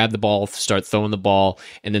it out, grab the ball, start throwing the ball,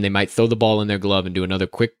 and then they might throw the ball in their glove and do another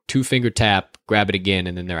quick 2-finger tap, grab it again,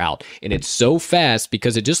 and then they're out. And it's so fast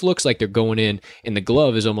because it just looks like they're going in, and the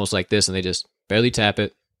glove is almost like this, and they just barely tap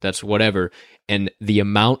it. That's whatever. And the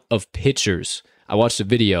amount of pitchers, I watched a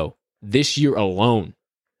video this year alone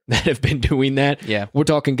that have been doing that. Yeah. We're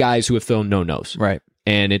talking guys who have thrown no-nos. Right.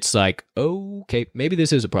 And it's like, okay, maybe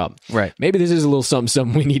this is a problem. Right. Maybe this is a little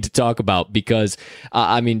something we need to talk about because,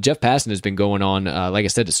 Jeff Passan has been going on, like I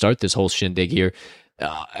said, to start this whole shindig here.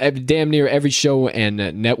 Damn near every show and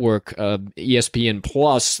network, ESPN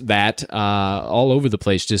Plus, that all over the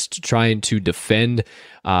place, just trying to defend,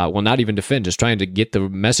 not even defend, just trying to get the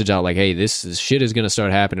message out like, hey, this shit is going to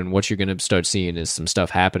start happening. What you're going to start seeing is some stuff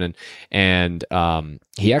happening. And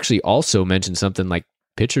he actually also mentioned something like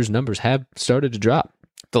pitchers' numbers have started to drop.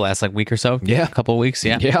 The last week or so? Yeah. A couple of weeks,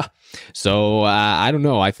 yeah. Yeah. So, I don't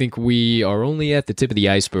know. I think we are only at the tip of the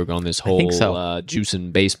iceberg on this whole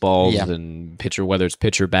juicing baseballs and pitcher, whether it's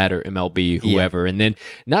pitcher, batter, MLB, whoever. And then,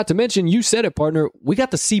 not to mention, you said it, partner, we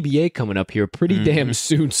got the CBA coming up here pretty damn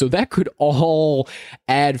soon. So that could all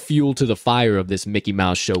add fuel to the fire of this Mickey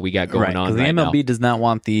Mouse show we got going on right now. The MLB does not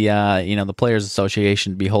want the Players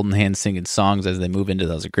Association to be holding hands singing songs as they move into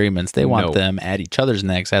those agreements. They want them at each other's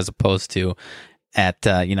necks as opposed to at the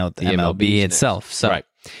MLB itself. So. Right.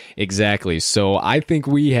 Exactly. So I think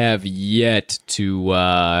we have yet to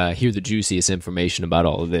hear the juiciest information about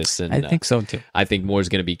all of this. And I think so too. I think more is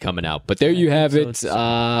going to be coming out. But there you have it.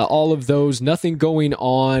 All of those, nothing going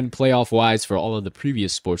on playoff-wise for all of the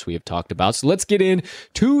previous sports we have talked about. So let's get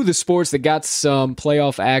into the sports that got some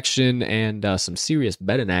playoff action and some serious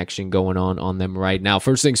betting action going on them right now.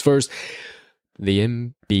 First things first, the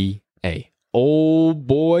NBA. Oh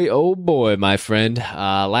boy, my friend.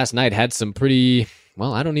 Last night had some pretty,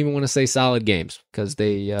 I don't even want to say solid games because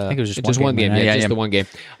they, I think it was just one game. Yeah, just the one game.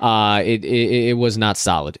 It was not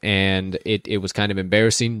solid, and it was kind of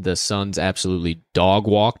embarrassing. The Suns absolutely dog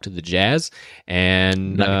walked the Jazz,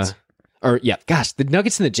 and the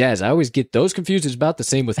Nuggets and the Jazz. I always get those confused. It's about the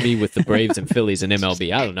same with me with the Braves and Phillies and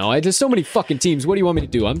MLB. I don't know. There's so many fucking teams. What do you want me to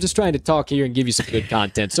do? I'm just trying to talk here and give you some good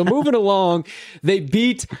content. So moving along, they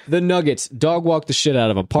beat the Nuggets. Dog walked the shit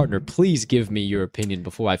out of them. Partner, please give me your opinion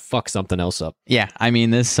before I fuck something else up. Yeah,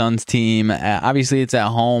 this Suns team, obviously it's at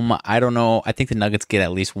home. I don't know. I think the Nuggets get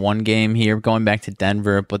at least one game here going back to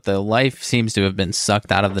Denver, but the life seems to have been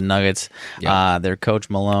sucked out of the Nuggets. Yeah. Their coach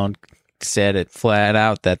Malone said it flat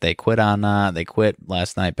out that they quit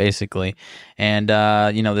last night basically, and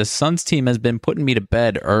this Suns team has been putting me to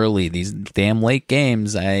bed early. These damn late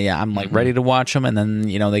games, I'm ready to watch them, and then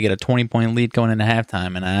they get a 20-point lead going into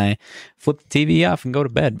halftime, and I flip the TV off and go to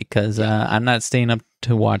bed because I'm not staying up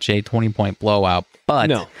to watch a 20-point blowout. But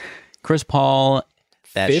no. Chris Paul,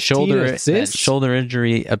 that 15 assists? shoulder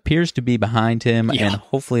injury appears to be behind him, and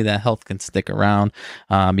hopefully that health can stick around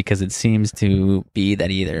because it seems to be that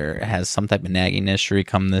he either has some type of nagging issue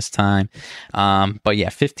come this time. But yeah,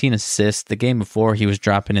 15 assists. The game before, he was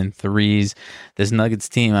dropping in threes. This Nuggets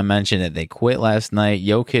team, I mentioned that they quit last night.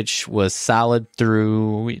 Jokic was solid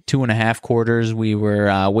through 2.5 quarters. We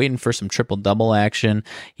were waiting for some triple-double action.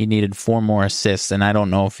 He needed 4 more assists, and I don't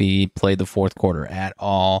know if he played the fourth quarter at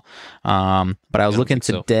all. But I was looking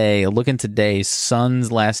today,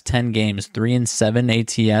 Suns last 10 games,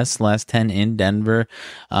 3-7 ATS, last 10 in Denver.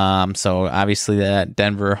 So obviously that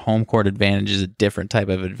Denver home court advantage is a different type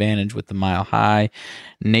of advantage with the Mile High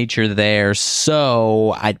nature there.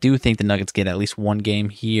 So I do think the Nuggets get at least one game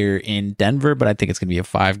here in Denver, but I think it's going to be a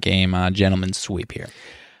 5-game gentleman's sweep here.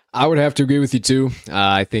 I would have to agree with you too.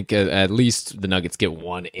 I think at least the Nuggets get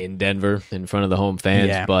one in Denver in front of the home fans.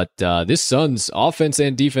 Yeah. But this Suns offense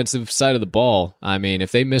and defensive side of the ball, I mean,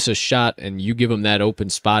 if they miss a shot and you give them that open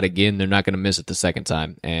spot again, they're not going to miss it the second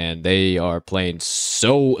time. And they are playing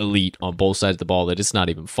so elite on both sides of the ball that it's not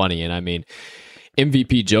even funny. And I mean,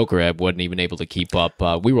 MVP Joker wasn't even able to keep up.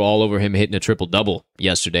 We were all over him hitting a triple-double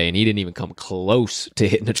yesterday, and he didn't even come close to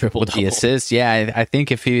hitting a triple-double. The assists, yeah. I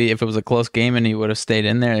think if it was a close game and he would have stayed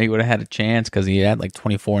in there, he would have had a chance because he had like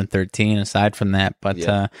 24 and 13 aside from that.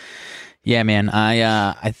 But yeah, man,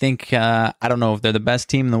 I think I don't know if they're the best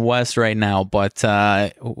team in the West right now, but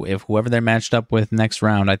if whoever they're matched up with next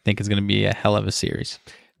round, I think is going to be a hell of a series.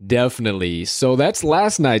 Definitely. So that's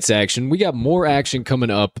last night's action. We got more action coming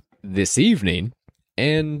up this evening.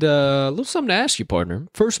 And a little something to ask you, partner.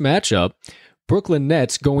 First matchup, Brooklyn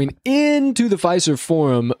Nets going into the Fiserv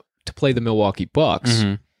Forum to play the Milwaukee Bucks.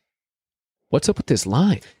 Mm-hmm. What's up with this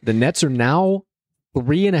line? The Nets are now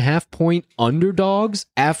 3.5-point underdogs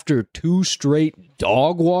after 2 straight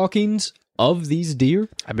dog walkings of these deer.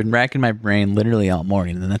 I've been racking my brain literally all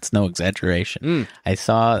morning, and that's no exaggeration. I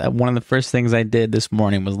saw one of the first things I did this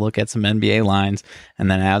morning was look at some NBA lines, and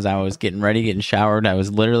then as I was getting showered, I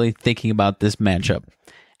was literally thinking about this matchup.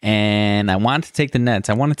 And I want to take the Nets.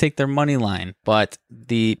 I want to take their money line, but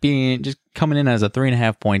being just coming in as a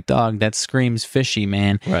 3.5-point dog, that screams fishy,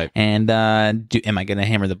 man. Right. And am I going to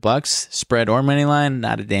hammer the Bucks spread or money line?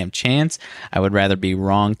 Not a damn chance. I would rather be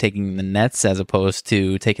wrong taking the Nets as opposed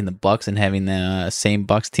to taking the Bucks and having the same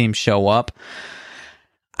Bucks team show up.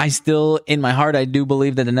 I still, in my heart, I do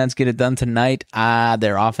believe that the Nets get it done tonight.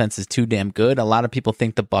 Their offense is too damn good. A lot of people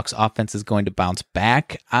think the Bucks offense is going to bounce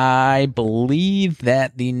back. I believe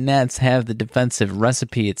that the Nets have the defensive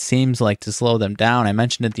recipe, it seems like, to slow them down. I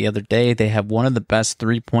mentioned it the other day. They have one of the best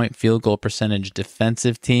 3-point field goal percentage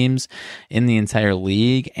defensive teams in the entire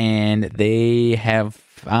league, and they have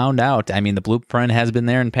found out, I mean, the blueprint has been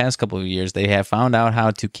there in the past couple of years. They have found out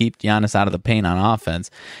how to keep Giannis out of the paint on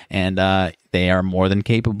offense, and they are more than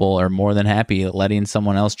capable or more than happy letting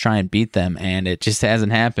someone else try and beat them, and it just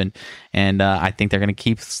hasn't happened. And I think they're going to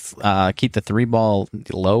keep the 3-ball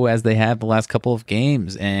low as they have the last couple of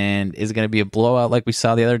games. And is it going to be a blowout like we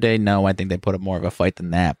saw the other day? No, I think they put up more of a fight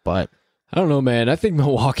than that, but I don't know, man. I think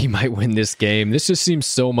Milwaukee might win this game. This just seems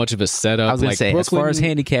so much of a setup. I was going to say, Brooklyn, as far as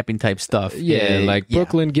handicapping type stuff.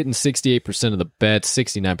 Brooklyn getting 68% of the bets,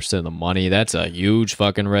 69% of the money. That's a huge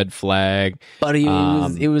fucking red flag. But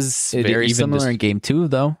it was very similar in game 2,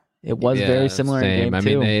 though. It was very similar in game 2. I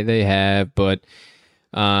mean, they have, but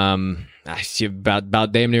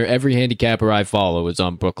about damn near every handicapper I follow is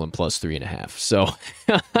on Brooklyn plus 3.5. So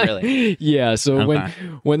really, yeah. So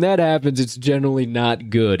when that happens, it's generally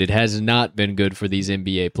not good. It has not been good for these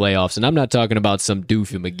NBA playoffs, and I'm not talking about some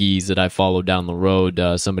doofy McGee's that I follow down the road.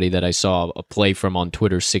 Somebody that I saw a play from on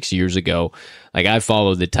Twitter 6 years ago. Like, I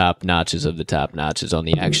follow the top notches of the top notches on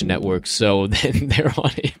the Action Network, so then they're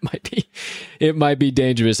on. It might be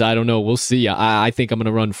dangerous. I don't know. We'll see. I think I'm going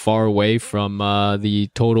to run far away from the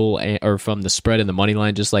total or from the spread and the money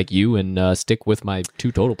line, just like you, and stick with my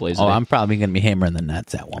 2 total plays. Oh, I'm probably going to be hammering the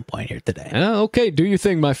Nets at one point here today. Okay, do your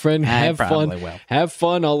thing, my friend. Have fun. Will. Have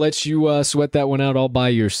fun. I'll let you sweat that one out all by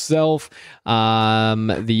yourself.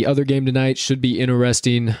 The other game tonight should be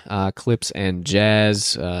interesting. Clips and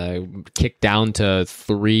Jazz kicked down to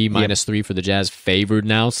 3, -3 for the Jazz, favored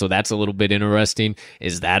now, so that's a little bit interesting.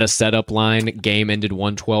 Is that a setup line? Game ended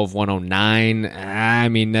 112-109. I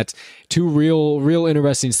mean, that's 2 real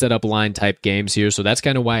interesting setup line type games here, so that's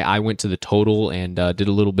kind of why I went to the total and did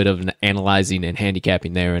a little bit of analyzing and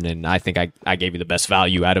handicapping there, and then I think I gave you the best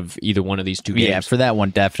value out of either one of these 2 games. Yeah, for that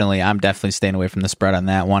one, definitely. I'm definitely staying away from the spread on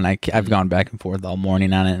that one. I've gone back and forth all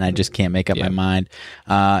morning on it, and I just can't make up my mind.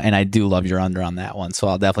 And I do love your under on that one, so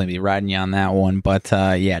I'll definitely be riding you on that one. But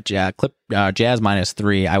Jazz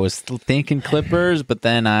 -3. I was thinking Clippers, but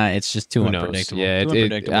then it's just too Who knows? unpredictable. Yeah, Too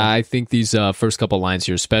unpredictable. I think these first couple lines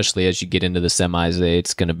here, especially as you get into the semis,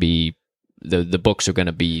 it's going to be the books are going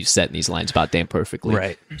to be setting these lines about damn perfectly.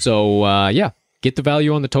 Right. So yeah, get the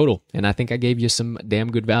value on the total, and I think I gave you some damn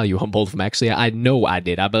good value on both of them. Actually, I know I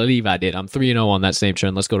did. I believe I did. I'm 3-0 on that same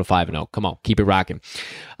trend. Let's go to 5-0. Come on, keep it rocking.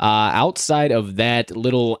 Outside of that,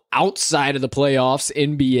 little outside of the playoffs,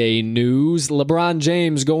 NBA news: LeBron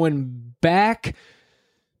James going back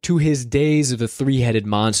to his days of the three-headed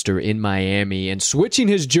monster in Miami and switching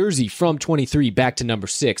his jersey from 23 back to number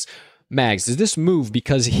 6. Mags, does this move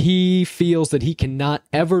because he feels that he cannot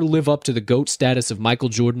ever live up to the GOAT status of Michael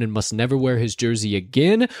Jordan and must never wear his jersey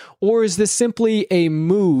again? Or is this simply a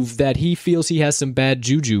move that he feels he has some bad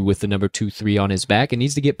juju with the number 2-3 on his back and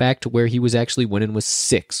needs to get back to where he was actually winning with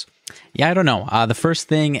 6? Yeah, I don't know. The first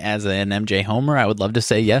thing, as an MJ homer, I would love to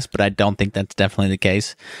say yes, but I don't think that's definitely the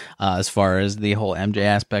case. As far as the whole MJ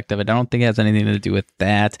aspect of it, I don't think it has anything to do with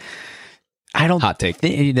that. I don't. Hot take.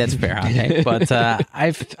 That's fair, hot take. But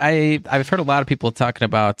I've heard a lot of people talking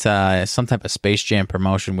about some type of Space Jam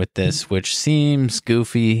promotion with this, which seems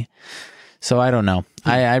goofy. So I don't know.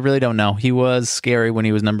 I really don't know. He was scary when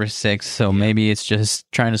he was number 6, so maybe it's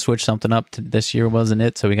just trying to switch something up. This year wasn't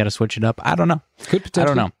it, so we got to switch it up. I don't know. Could potentially.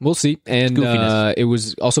 I don't know. We'll see. And it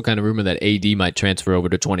was also kind of rumored that AD might transfer over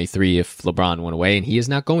to 23 if LeBron went away, and he is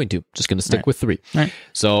not going to. Just going to stick with 3. Right.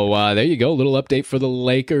 So there you go. A little update for the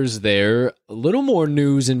Lakers there. A little more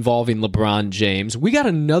news involving LeBron James. We got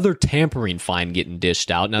another tampering fine getting dished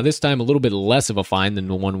out. Now, this time a little bit less of a fine than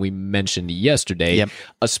the one we mentioned yesterday,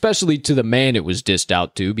 especially to the man it was dished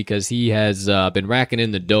out to, because he has been racking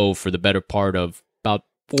in the dough for the better part of about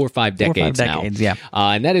 4 or 5 decades now. Yeah.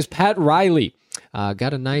 And that is Pat Riley.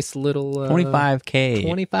 Got a nice little $25,000.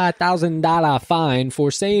 $25,000 fine for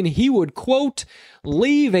saying he would, quote,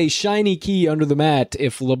 leave a shiny key under the mat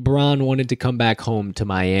if LeBron wanted to come back home to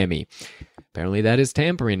Miami. Apparently that is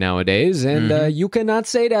tampering nowadays, and you cannot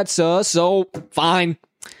say that, sir, so fine.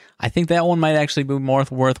 I think that one might actually be more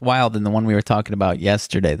worthwhile than the one we were talking about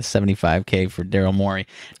yesterday, the $75,000 for Daryl Morey.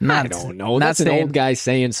 I don't know. That's an old guy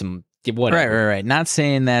saying some whatever. Right. Not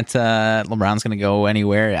saying that LeBron's going to go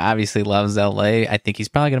anywhere. Obviously loves L.A. I think he's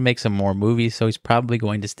probably going to make some more movies, so he's probably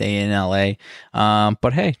going to stay in L.A.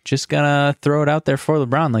 But hey, just going to throw it out there for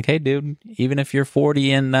LeBron. Like, hey, dude, even if you're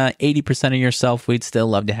 40 and 80% of yourself, we'd still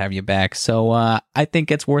love to have you back. So I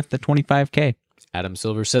think it's worth the $25,000. Adam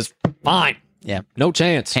Silver says, fine. Yeah. No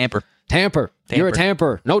chance. Tamper. You're a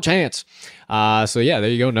tamper. No chance. So yeah, there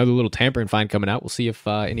you go. Another little tampering fine coming out. We'll see if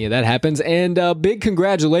any of that happens. And big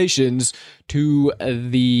congratulations to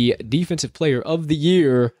the Defensive Player of the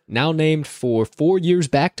Year, now named for 4 years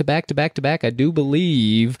back to back. I do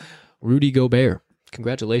believe Rudy Gobert.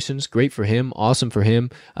 Congratulations. Great for him. Awesome for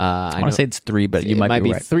him. I want to say it's 3, but you might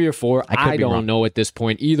be right. 3 or 4. I don't know at this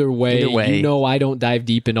point. Either way, you know I don't dive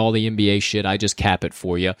deep in all the NBA shit. I just cap it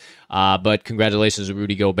for you. But congratulations to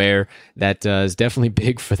Rudy Gobert. That is definitely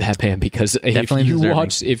big for that man, because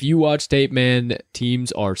if you watch tape, man,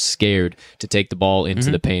 teams are scared to take the ball into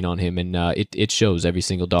the paint on him, and it shows every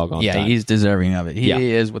single doggone time. Yeah, he's deserving of it. He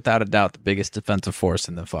is, without a doubt, the biggest defensive force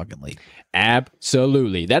in the fucking league.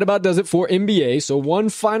 Absolutely. That about does it for NBA. So one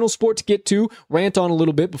final sport to get to, rant on a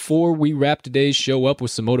little bit before we wrap today's show up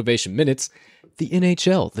with some motivation minutes. The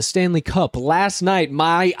NHL, the Stanley Cup. Last night,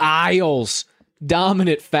 my Isles,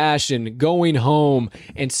 dominant fashion, going home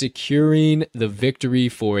and securing the victory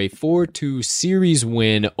for a 4-2 series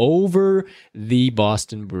win over the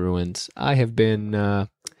Boston Bruins. I have been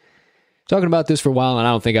talking about this for a while, and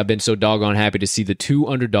I don't think I've been so doggone happy to see the 2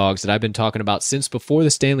 underdogs that I've been talking about since before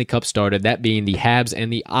the Stanley Cup started, that being the Habs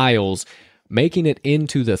and the Isles, making it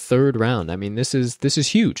into the 3rd round. I mean, this is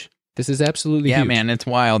huge. This is absolutely huge. Yeah, man, it's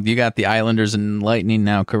wild. You got the Islanders and Lightning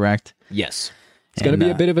now, correct? Yes. It's going to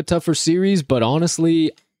be a bit of a tougher series, but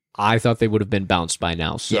honestly, I thought they would have been bounced by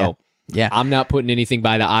now. So yeah. I'm not putting anything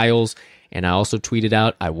by the Isles, and I also tweeted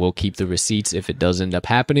out, I will keep the receipts if it does end up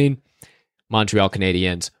happening. Montreal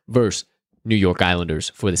Canadiens versus New York Islanders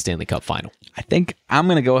for the Stanley Cup final. I think I'm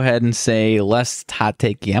going to go ahead and say less hot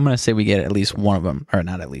takey. I'm going to say we get at least one of them, or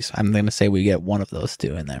not at least. I'm going to say we get one of those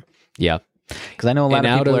 2 in there. Yeah. Because I know a lot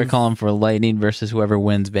of people are calling for Lightning versus whoever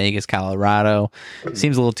wins Vegas, Colorado.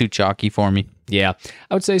 Seems a little too chalky for me. Yeah,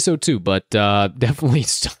 I would say so too, but definitely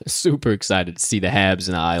super excited to see the Habs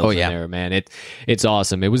and the Isles in there, man. It's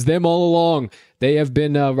awesome. It was them all along. They have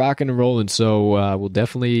been rocking and rolling, so we'll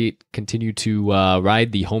definitely continue to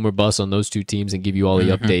ride the Homer bus on those 2 teams and give you all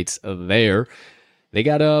the updates there. They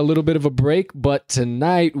got a little bit of a break, but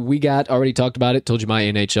tonight we got, already talked about it, told you my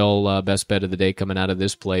NHL best bet of the day coming out of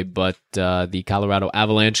this play, but the Colorado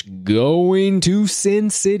Avalanche going to Sin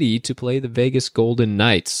City to play the Vegas Golden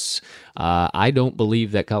Knights. I don't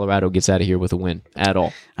believe that Colorado gets out of here with a win at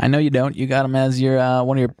all. I know you don't. You got them as your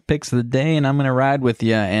one of your picks of the day, and I'm going to ride with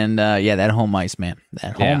you. And that home ice, man.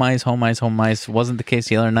 That home ice wasn't the case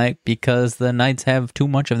the other night because the Knights have too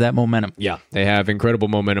much of that momentum. Yeah, they have incredible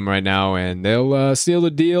momentum right now, and they'll seal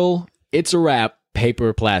the deal. It's a wrap, paper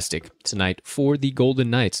or plastic, tonight for the Golden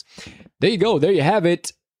Knights. There you go. There you have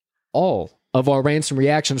it. All of our ransom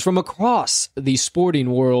reactions from across the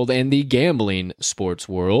sporting world and the gambling sports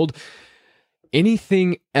world.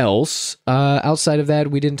 Anything else outside of that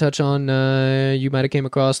we didn't touch on? You might have came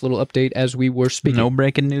across a little update as we were speaking. No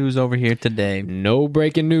breaking news over here today. No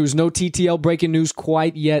breaking news. No TTL breaking news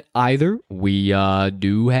quite yet either. We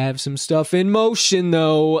do have some stuff in motion,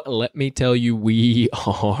 though. Let me tell you, we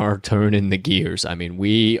are turning the gears. I mean,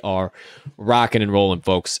 we are rocking and rolling,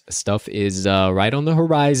 folks. Stuff is right on the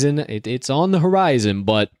horizon. It's on the horizon,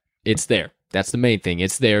 but it's there. That's the main thing.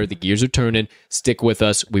 It's there. The gears are turning. Stick with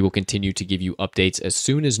us. We will continue to give you updates as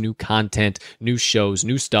soon as new content, new shows,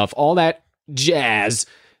 new stuff, all that jazz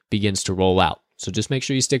begins to roll out. So just make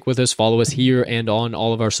sure you stick with us. Follow us here and on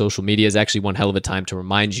all of our social media. Is actually one hell of a time to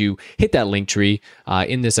remind you. Hit that link tree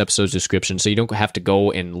in this episode's description so you don't have to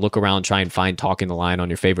go and look around, try and find Talking the Line on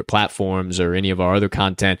your favorite platforms or any of our other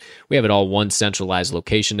content. We have it all one centralized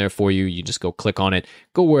location there for you. You just go click on it.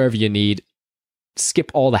 Go wherever you need.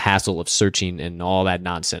 Skip all the hassle of searching and all that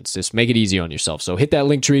nonsense. Just make it easy on yourself. So hit that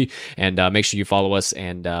link tree and make sure you follow us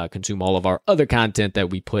and consume all of our other content that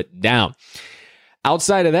we put down.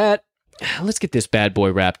 Outside of that, let's get this bad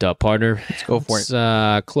boy wrapped up, partner. Let's go for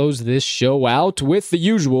it. Close this show out with the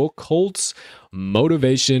usual Colts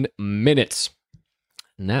Motivation Minutes.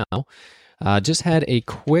 Now, just had a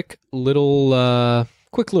quick little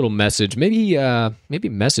message. Maybe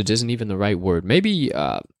message isn't even the right word. Maybe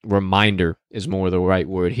reminder is more the right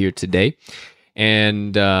word here today.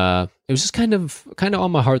 And it was just kind of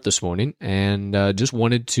on my heart this morning, and just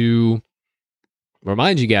wanted to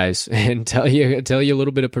remind you guys and tell you a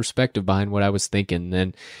little bit of perspective behind what I was thinking.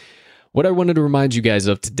 And what I wanted to remind you guys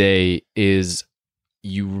of today is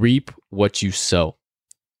you reap what you sow.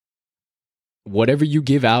 Whatever you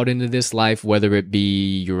give out into this life, whether it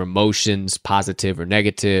be your emotions, positive or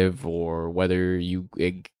negative, or whether you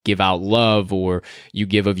give out love or you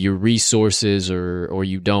give of your resources or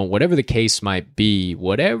you don't, whatever the case might be,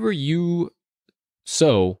 whatever you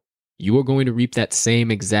sow, you are going to reap that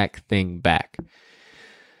same exact thing back.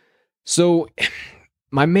 So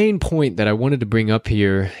my main point that I wanted to bring up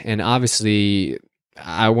here, and obviously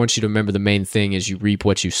I want you to remember the main thing is you reap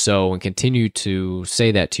what you sow, and continue to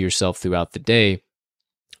say that to yourself throughout the day.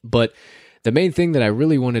 But the main thing that I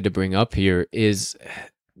really wanted to bring up here is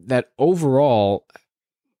that overall,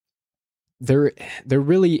 there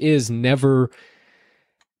really is never,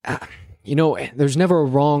 there's never a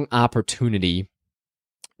wrong opportunity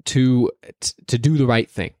to do the right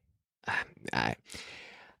thing. I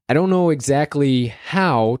don't know exactly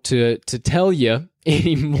how to tell you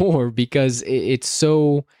anymore because it's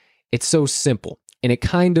so simple, and it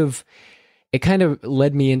kind of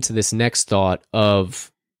led me into this next thought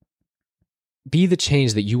of be the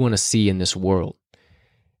change that you want to see in this world.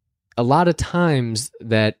 A lot of times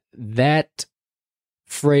that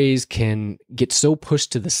phrase can get so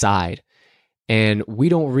pushed to the side, and we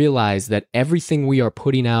don't realize that everything we are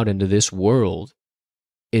putting out into this world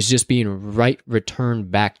is just being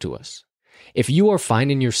returned back to us. If you are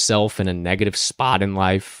finding yourself in a negative spot in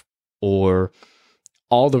life, or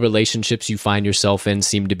all the relationships you find yourself in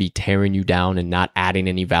seem to be tearing you down and not adding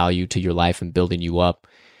any value to your life and building you up,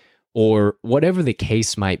 or whatever the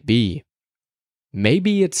case might be,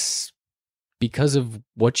 maybe it's because of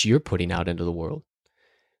what you're putting out into the world.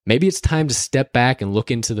 Maybe it's time to step back and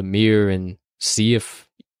look into the mirror and see if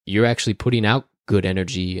you're actually putting out good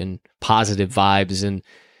energy and positive vibes and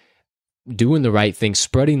doing the right thing,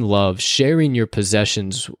 spreading love, sharing your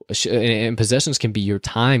possessions. And possessions can be your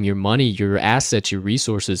time, your money, your assets, your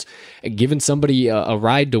resources, giving somebody a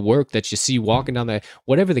ride to work that you see walking down the,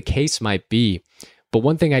 whatever the case might be. But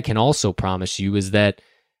one thing I can also promise you is that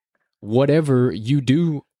whatever you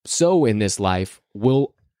do sow in this life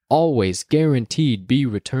will always guaranteed be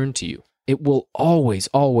returned to you. It will always,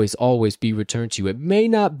 always, always be returned to you. It may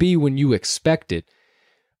not be when you expect it,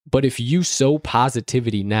 but if you sow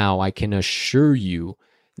positivity now, I can assure you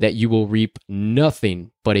that you will reap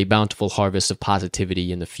nothing but a bountiful harvest of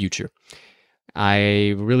positivity in the future.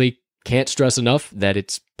 I really can't stress enough that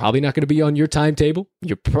it's probably not going to be on your timetable.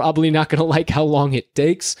 You're probably not going to like how long it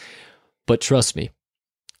takes, but trust me,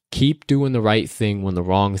 Keep doing the right thing when the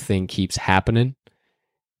wrong thing keeps happening,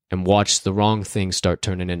 and watch the wrong thing start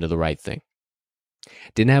turning into the right thing.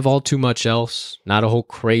 Didn't have all too much else, not a whole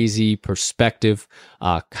crazy perspective.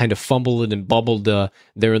 Kind of fumbled and bubbled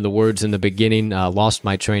there in the words in the beginning. Lost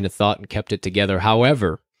my train of thought and kept it together.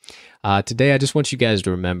 However, today I just want you guys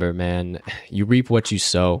to remember, man, you reap what you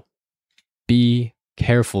sow. Be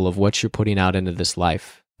careful of what you're putting out into this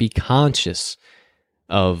life. Be conscious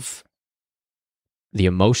of the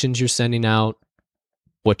emotions you're sending out,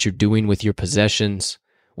 what you're doing with your possessions,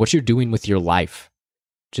 what you're doing with your life.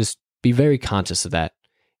 Just be very conscious of that.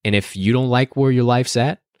 And if you don't like where your life's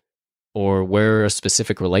at, or where a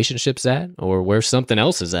specific relationship's at, or where something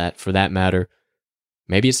else is at for that matter,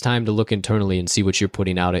 maybe it's time to look internally and see what you're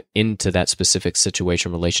putting out into that specific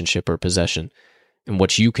situation, relationship, or possession, and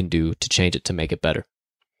what you can do to change it to make it better.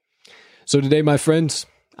 So today, my friends,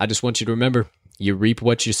 I just want you to remember, you reap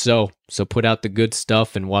what you sow. So put out the good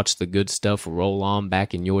stuff and watch the good stuff roll on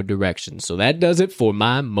back in your direction. So that does it for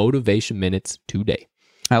my Motivation Minutes today.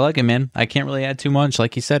 I like it, man. I can't really add too much.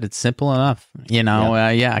 Like you said, it's simple enough.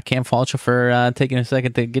 I can't fault you for taking a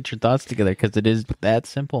second to get your thoughts together, because it is that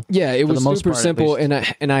simple. Yeah, it was super simple, and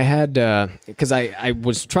I had because I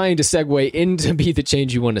was trying to segue into be the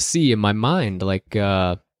change you want to see in my mind, like.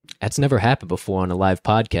 That's never happened before on a live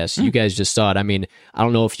podcast. You guys just saw it. I mean, I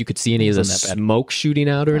don't know if you could see any of the smoke shooting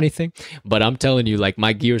out or anything, but I'm telling you, like,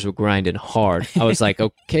 my gears were grinding hard. I was like,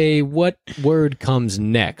 okay, what word comes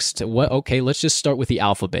next? Okay, let's just start with the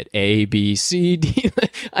alphabet. A, B, C, D.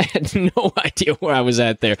 I had no idea where I was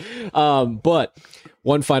at there. But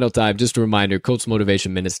one final time, just a reminder, Colts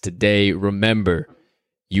Motivation Minutes today. Remember,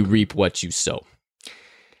 you reap what you sow.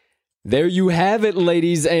 There you have it,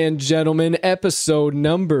 ladies and gentlemen, episode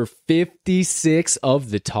number 56 of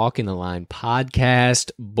the Talking the Line podcast.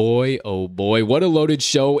 Boy, oh boy, what a loaded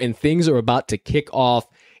show, and things are about to kick off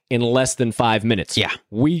in less than 5 minutes. Yeah.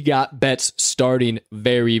 We got bets starting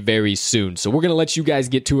very, very soon, so we're going to let you guys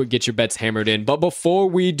get to it, get your bets hammered in. But before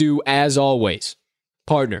we do, as always,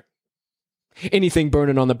 partner, anything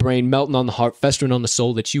burning on the brain, melting on the heart, festering on the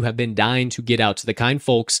soul that you have been dying to get out to the kind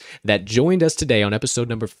folks that joined us today on episode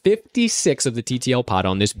number 56 of the TTL Pod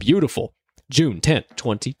on this beautiful June 10th,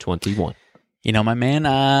 2021. You know, my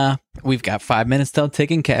man, we've got 5 minutes till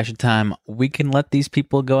taking cash time. We can let these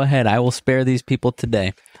people go ahead. I will spare these people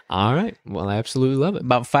today. All right. Well, I absolutely love it.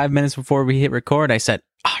 About 5 minutes before we hit record, I said,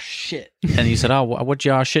 "Oh, shit." And you said, "Oh, what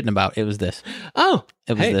y'all shitting about?" It was this. Oh,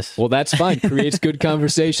 it was this. Well, that's fine. Creates good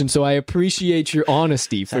conversation. So I appreciate your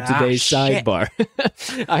honesty for today's sidebar.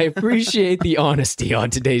 I appreciate the honesty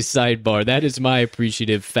on today's sidebar. That is my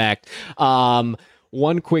appreciative fact.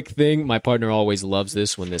 One quick thing. My partner always loves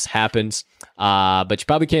this when this happens, but you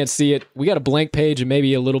probably can't see it. We got a blank page and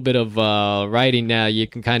maybe a little bit of writing now. You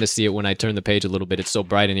can kind of see it when I turn the page a little bit. It's so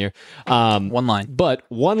bright in here. One line. But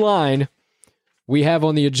one line we have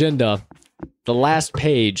on the agenda, the last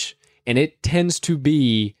page, and it tends to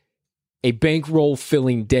be a bankroll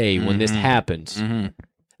filling day when this happens. Mm-hmm.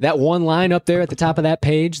 That one line up there at the top of that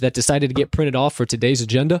page that decided to get printed off for today's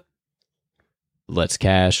agenda, let's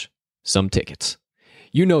cash some tickets.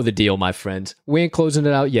 You know the deal, my friends. We ain't closing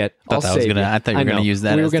it out yet. I thought you were going to use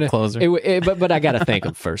that as the closer. But I got to thank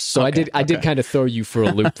him first. So okay, I did kind of throw you for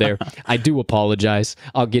a loop there. I do apologize.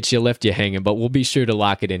 I'll get you, left you hanging, but we'll be sure to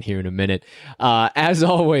lock it in here in a minute. As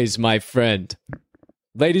always, my friend,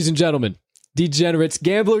 ladies and gentlemen, degenerates,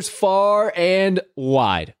 gamblers far and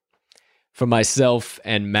wide, for myself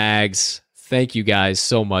and Mags, thank you guys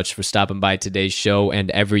so much for stopping by today's show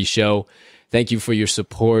and every show. Thank you for your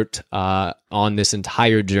support on this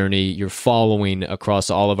entire journey, your following across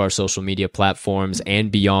all of our social media platforms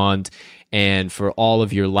and beyond, and for all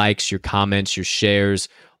of your likes, your comments, your shares,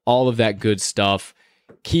 all of that good stuff.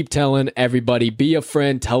 Keep telling everybody, be a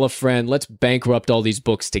friend, tell a friend. Let's bankrupt all these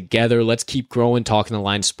books together. Let's keep growing Talking the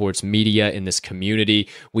Line sports media in this community.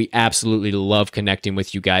 We absolutely love connecting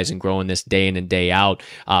with you guys and growing this day in and day out.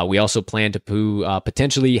 We also plan to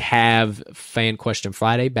potentially have Fan Question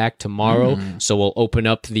Friday back tomorrow. So we'll open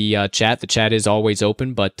up the chat. The chat is always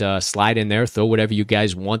open, but slide in there, throw whatever you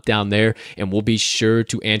guys want down there, and we'll be sure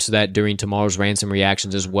to answer that during tomorrow's Ransom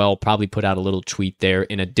Reactions as well. Probably put out a little tweet there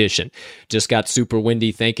in addition. Just got super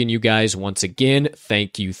windy. Thanking you guys once again.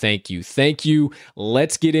 Thank you, thank you, thank you.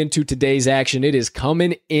 Let's get into today's action. It is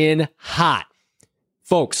coming in hot.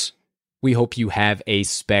 Folks, we hope you have a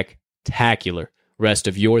spectacular rest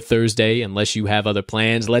of your Thursday. Unless you have other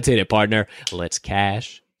plans, let's hit it, partner. Let's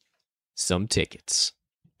cash some tickets.